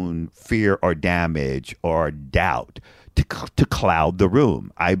own fear or damage or doubt to cloud the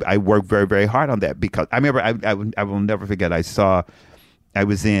room. I work very, very hard on that, because I remember I will never forget. I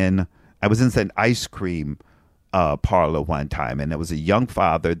was in an ice cream parlor one time, and there was a young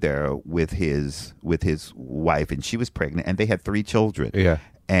father there with his wife, and she was pregnant, and they had 3 children. Yeah,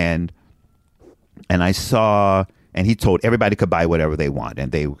 and I saw. And he told everybody could buy whatever they want,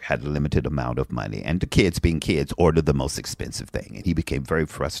 and they had a limited amount of money. And the kids, being kids, ordered the most expensive thing. And he became very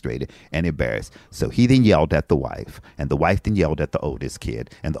frustrated and embarrassed. So he then yelled at the wife, and the wife then yelled at the oldest kid,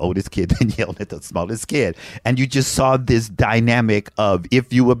 and the oldest kid then yelled at the smallest kid. And you just saw this dynamic of,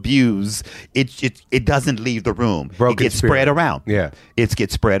 if you abuse, it doesn't leave the room. It gets spread around. Yeah, it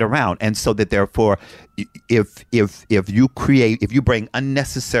gets spread around, and so that therefore, if you bring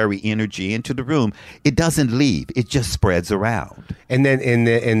unnecessary energy into the room, it doesn't leave. It just spreads around. And then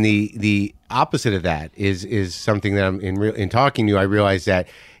the opposite of that is something that in talking to you, I realized that,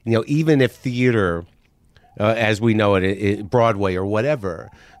 even if theater, as we know it, Broadway or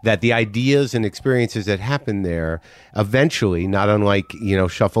whatever, that the ideas and experiences that happen there eventually, not unlike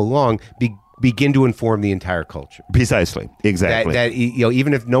Shuffle Along, begin to inform the entire culture. Precisely, exactly. That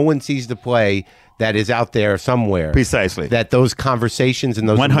even if no one sees the play that is out there somewhere, precisely, that those conversations and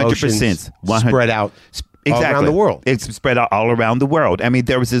those 100%, emotions spread out. Exactly. All around the world. It's spread out all around the world. I mean,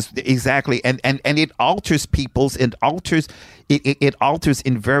 there was this, exactly, and it alters people's, it alters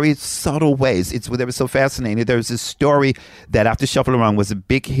in very subtle ways. It was so fascinating. There was this story that after Shuffle Along was a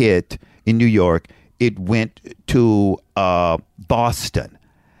big hit in New York, it went to Boston,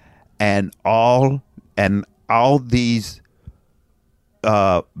 and all these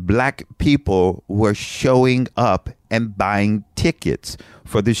black people were showing up and buying tickets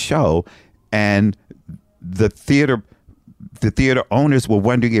for the show, and the theater owners were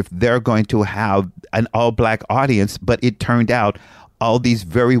wondering if they're going to have an all-black audience, but it turned out all these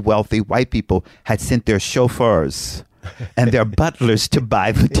very wealthy white people had sent their chauffeurs and their butlers to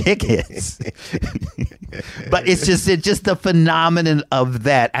buy the tickets. But it's just the phenomenon of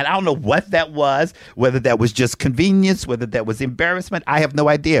that. And I don't know what that was, whether that was just convenience, whether that was embarrassment. I have no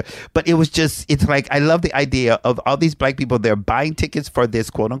idea. But it's like, I love the idea of all these black people, they're buying tickets for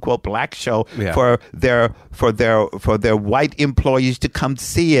this quote unquote black show for their white employees to come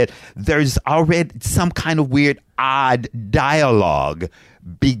see it. There's already some kind of weird, odd dialogue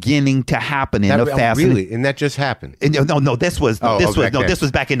beginning to happen in That, a fascinating. really, and that just happened. No, this was back in I was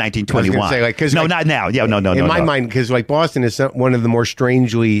 1921. gonna say, like, 'cause, no, like, not now. Yeah, no. In my mind, because like Boston is one of the more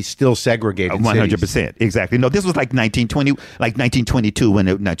strangely still segregated 100%, exactly. No, this was like 1920, like 1922 when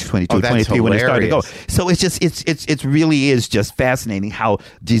it 1922, Oh, that's 23 when it started to go. hilarious. So it's just it really is just fascinating how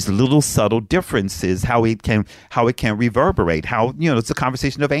these little subtle differences, how it can reverberate. How it's a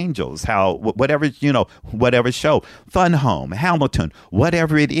conversation of angels. How whatever show, Fun Home, Hamilton,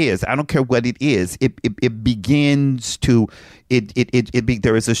 whatever it is. I don't care what it is. It begins to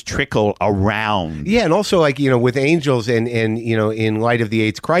there is this trickle around. Yeah, and also like with Angels and in light of the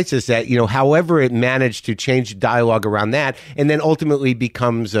AIDS crisis, that however it managed to change dialogue around that, and then ultimately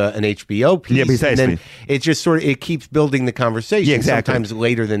becomes an HBO piece. Yeah, precisely. And then it just sort of it keeps building the conversation. Yeah, exactly. Sometimes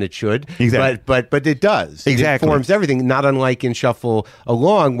later than it should. Exactly. But it does. Exactly. It forms everything. Not unlike in Shuffle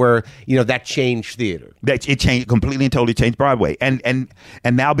Along, where that changed theater. That it changed completely and totally changed Broadway, and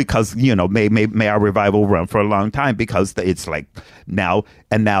now because may our revival run for a long time because it's like now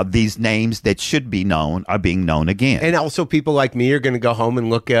these names that should be known are being known again, And also people like me are going to go home and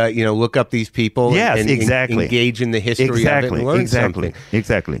look up these people. Yes, and exactly. engage in the history of it and learn something.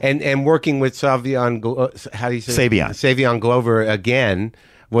 Exactly. And working with how do you say Savion Glover again.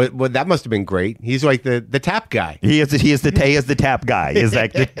 What that must have been great. He's like the tap guy. He is the tap guy. He's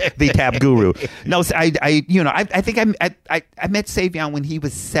like the tap guru. No, so I think I met Savion when he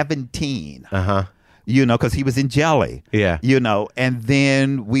was 17. Because he was in Jelly. Yeah. And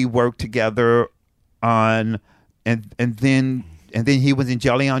then we worked together on, and then he was in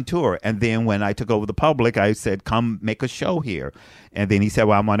Jelly on tour. And then when I took over the Public, I said, "Come make a show here." And then he said,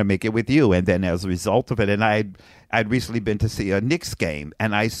 "Well, I want to make it with you." And then as a result of it, and I'd recently been to see a Knicks game,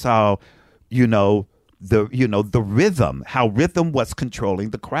 and I saw, the rhythm, how rhythm was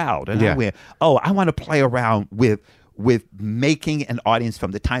controlling the crowd, and I went, "Oh, I want to play around with making an audience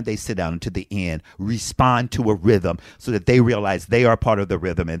from the time they sit down to the end respond to a rhythm so that they realize they are part of the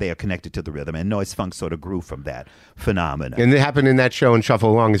rhythm and they are connected to the rhythm." And Noise Funk sort of grew from that phenomenon. And it happened in that show in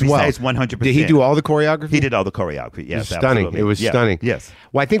Shuffle Along as well. Besides 100%. Did he do all the choreography? He did all the choreography, yes. It was stunning. Absolutely. It was Yeah. stunning. Yes.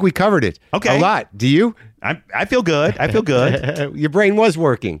 Well, I think we covered it. Okay. A lot. Do you? I feel good. Your brain was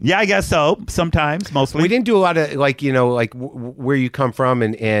working. Yeah, I guess so. Sometimes, mostly. We didn't do a lot of where you come from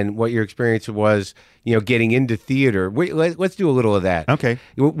and what your experience was, getting into theater. Let's do a little of that. Okay.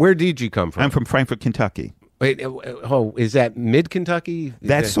 Where did you come from? I'm from Frankfort, Kentucky. Wait, is that mid Kentucky?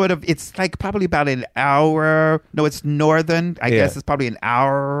 That's sort of, it's like probably about an hour. No, it's northern. I guess it's probably an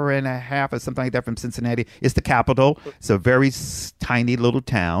hour and a half or something like that from Cincinnati. It's the capital. It's a very tiny little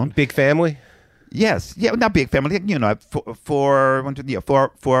town. Big family? Yes. Yeah, not big family. Four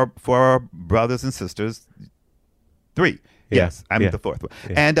brothers and sisters. 3. Yes, I'm the fourth one.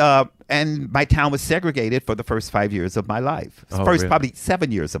 Yeah. And my town was segregated for the first 5 years of my life. Really? Probably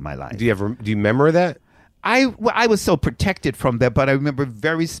 7 years of my life. Do you remember that? I was so protected from that, but I remember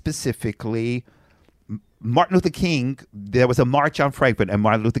very specifically Martin Luther King. There was a march on Frankfort, and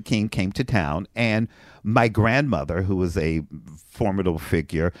Martin Luther King came to town, and my grandmother, who was a formidable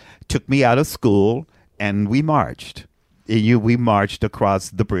figure, took me out of school, and we marched. We marched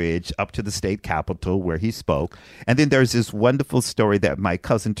across the bridge up to the state capitol where he spoke. And then there's this wonderful story that my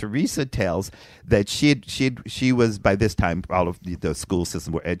cousin Teresa tells, that she was, by this time, all of the school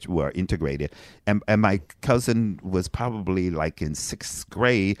system were integrated. And my cousin was probably like in 6th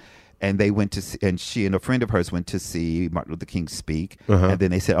grade. And they went to see, and she and a friend of hers went to see Martin Luther King speak. And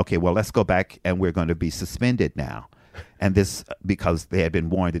then they said, "Okay, well, let's go back, and we're going to be suspended now." And this, because they had been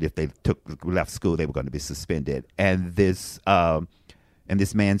warned that if they left school, they were going to be suspended. And this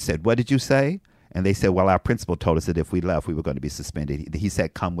man said, "What did you say?" And they said, "Well, our principal told us that if we left, we were going to be suspended." He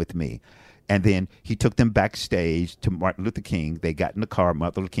said, "Come with me." And then he took them backstage to Martin Luther King. They got in the car.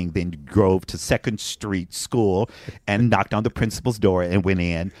 Martin Luther King then drove to 2nd Street School and knocked on the principal's door and went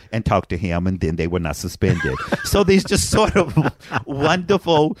in and talked to him. And then they were not suspended. So these just sort of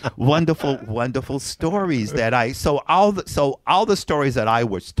wonderful, wonderful, wonderful stories that all the stories that I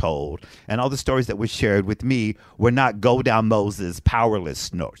was told and all the stories that were shared with me were not go down Moses powerless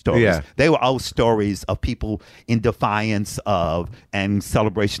stories. Yeah. They were all stories of people in defiance of and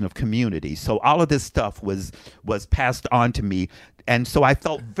celebration of community. So all of this stuff was passed on to me. And so I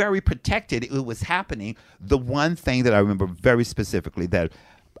felt very protected. It was happening. The one thing that I remember very specifically, that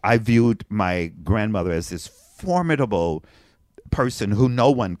I viewed my grandmother as this formidable person who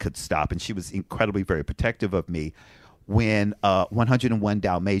no one could stop. And she was incredibly very protective of me. When 101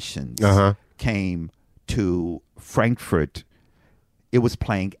 Dalmatians came to Frankfurt, it was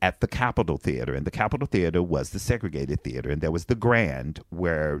playing at the Capitol Theater, and the Capitol Theater was the segregated theater, and there was the Grand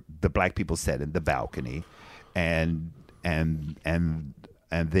where the black people sat in the balcony, and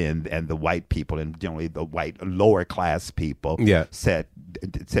and the white people, and generally the white lower class people, sat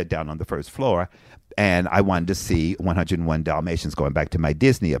down on the first floor, and I wanted to see 101 Dalmatians, going back to my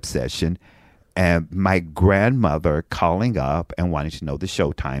Disney obsession. And my grandmother calling up and wanting to know the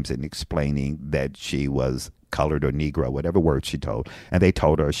show times and explaining that she was colored or Negro, whatever word she told, and they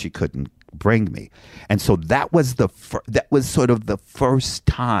told her she couldn't bring me. And so that was that was sort of the first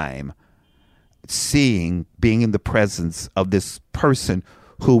time being in the presence of this person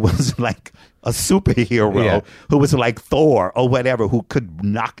who was like a superhero, who was like Thor or whatever, who could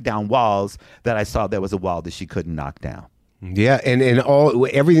knock down walls, that I saw there was a wall that she couldn't knock down. Yeah, and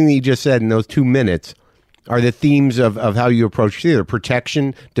everything that you just said in those 2 minutes are the themes of how you approach theater: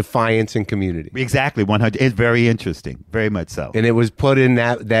 protection, defiance, and community. Exactly, 100. It's very interesting, very much so. And it was put in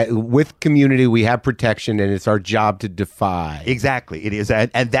that with community we have protection, and it's our job to defy. Exactly, it is,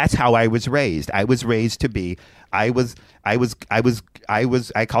 and that's how I was raised. I was raised to be. I call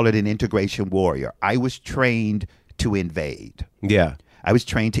it an integration warrior. I was trained to invade. Yeah, I was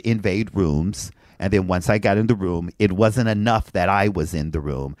trained to invade rooms. And then once I got in the room, it wasn't enough that I was in the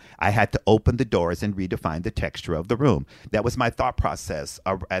room. I had to open the doors and redefine the texture of the room. That was my thought process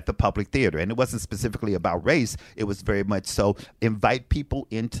at the Public Theater. And it wasn't specifically about race. It was very much so invite people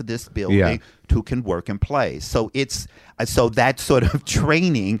into this building who can work and play. So so that sort of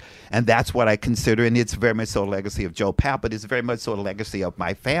training, and that's what I consider, and it's very much so a legacy of Joe Papp, but it's very much so a legacy of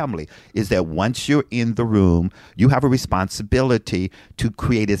my family, is that once you're in the room, you have a responsibility to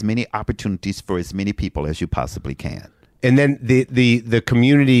create as many opportunities for as many people as you possibly can. And then the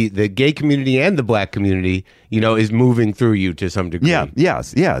community, the gay community and the black community, is moving through you to some degree. Yeah,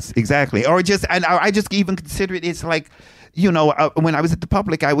 yes, exactly. Or I just even consider it's like, when I was at the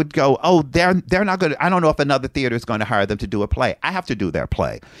Public, I would go, oh, they're not going to, I don't know if another theater is going to hire them to do a play. I have to do their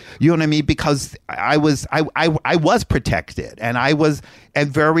play. You know what I mean? Because I was protected, and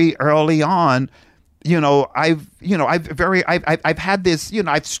very early on, I've had this,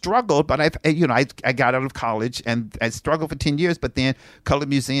 I've struggled, but I got out of college and I struggled for 10 years, but then Colored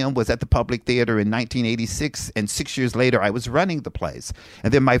Museum was at the Public Theater in 1986, and 6 years later I was running the place.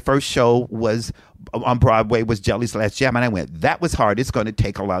 And then my first show was on Broadway was Jelly's Last Jam, and I went, that was hard. It's going to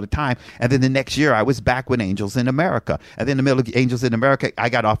take a lot of time. And then the next year I was back with Angels in America. And then in the middle of Angels in America, I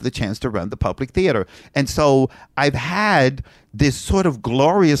got offered the chance to run the Public Theater. And so I've had this sort of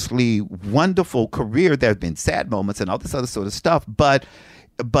gloriously wonderful career. There have been sad moments and all this other sort of stuff, but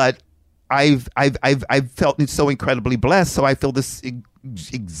I've felt so incredibly blessed. So I feel this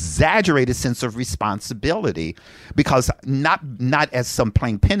exaggerated sense of responsibility, because not as some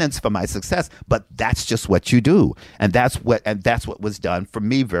plain penance for my success, but that's just what you do, and that's what was done for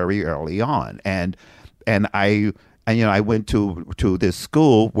me very early on. And I went to this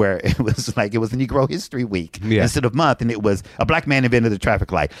school where it was Negro History Week instead of month, and it was a black man invented the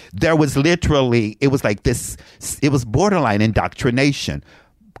traffic light. There was literally, it was like this, it was borderline indoctrination.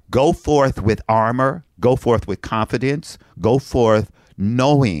 Go forth with armor, go forth with confidence, go forth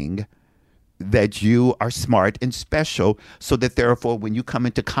knowing that you are smart and special, so that therefore when you come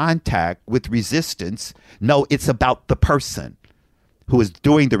into contact with resistance, no, it's about the person who is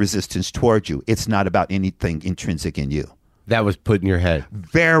doing the resistance toward you. It's not about anything intrinsic in you. That was put in your head.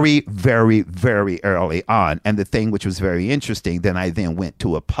 Very, very, very early on. And the thing which was very interesting, then I went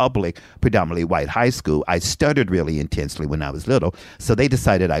to a public, predominantly white high school. I stuttered really intensely when I was little. So they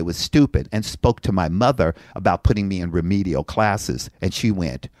decided I was stupid and spoke to my mother about putting me in remedial classes. And she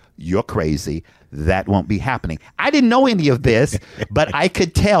went, "You're crazy. That won't be happening." I didn't know any of this, but I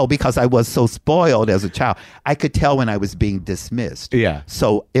could tell, because I was so spoiled as a child. I could tell when I was being dismissed. Yeah.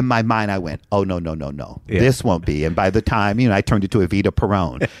 So in my mind, I went, "Oh, no. Yeah. This won't be." And by the time, I turned into Evita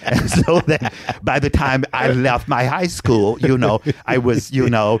Peron. And so then by the time I left my high school, I was,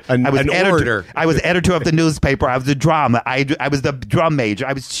 editor. I was editor of the newspaper. I was the drama. I was the drum major.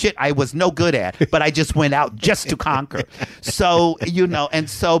 I was shit I was no good at, but I just went out just to conquer. So,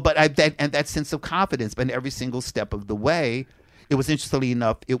 but that sense of confidence, but in every single step of the way, it was, interestingly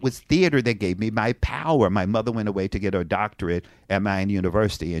enough, it was theater that gave me my power. My mother went away to get her doctorate at Miami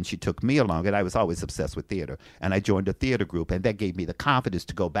University, and she took me along, and I was always obsessed with theater. And I joined a theater group, and that gave me the confidence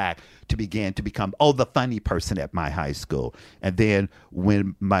to go back to begin to become, the funny person at my high school. And then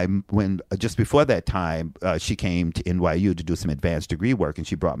when just before that time, she came to NYU to do some advanced degree work, and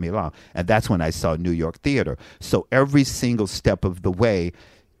she brought me along. And that's when I saw New York theater. So every single step of the way,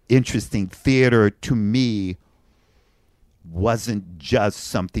 interesting, theater to me wasn't just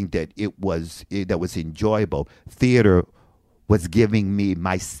something that was enjoyable. Theater was giving me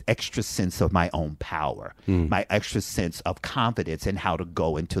my extra sense of my own power, my extra sense of confidence in how to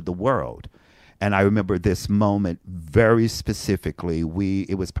go into the world. And I remember this moment very specifically.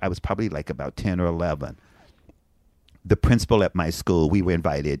 I was probably like about 10 or 11. The principal at my school, we were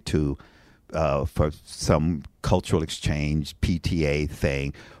invited to for some cultural exchange PTA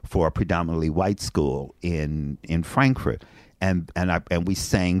thing for a predominantly white school in Frankfurt. And we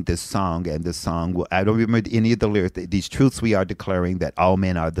sang this song, and the song, I don't remember any of the lyrics. These truths we are declaring, that all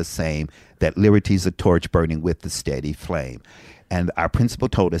men are the same, that liberty's a torch burning with the steady flame. And our principal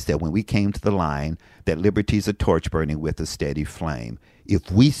told us that when we came to the line, that liberty's a torch burning with a steady flame, if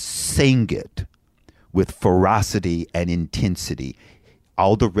we sing it with ferocity and intensity,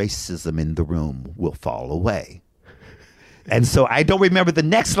 all the racism in the room will fall away. And so I don't remember the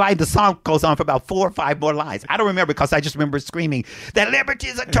next line. The song goes on for about 4 or 5 more lines. I don't remember because I just remember screaming that liberty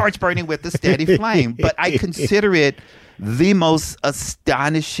is a torch burning with a steady flame. But I consider it the most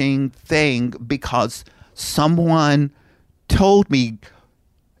astonishing thing because someone told me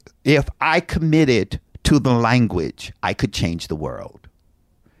if I committed to the language, I could change the world.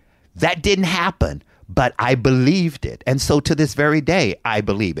 That didn't happen. But I believed it. And so to this very day, I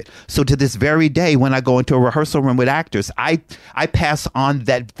believe it. So to this very day, when I go into a rehearsal room with actors, I pass on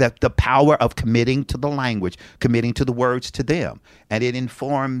that the power of committing to the language, committing to the words to them. And it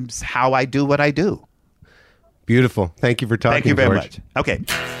informs how I do what I do. Beautiful. Thank you for talking, Thank you very George. much. Okay.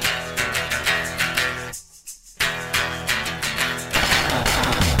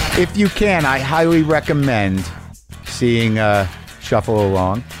 If you can, I highly recommend seeing Shuffle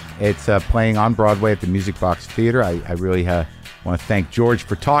Along. It's playing on Broadway at the Music Box Theater. I really want to thank George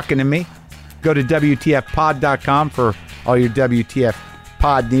for talking to me. Go to WTFpod.com for all your WTF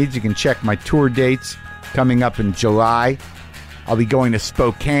pod needs. You can check my tour dates coming up in July. I'll be going to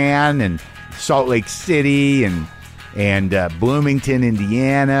Spokane and Salt Lake City and Bloomington,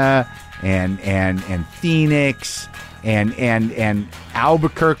 Indiana, and Phoenix and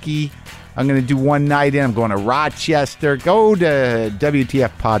Albuquerque. I'm going to do one night in. I'm going to Rochester. Go to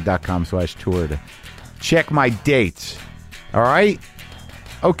WTFpod.com/tour to check my dates. All right?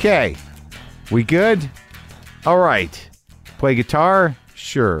 Okay. We good? All right. Play guitar?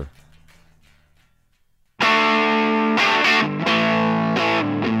 Sure.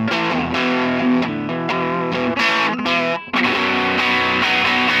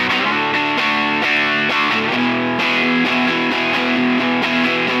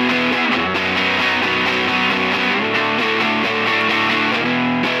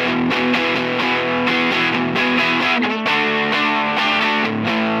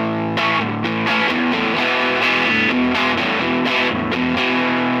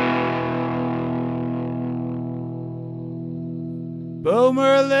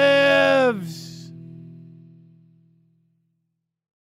 Boomer lives!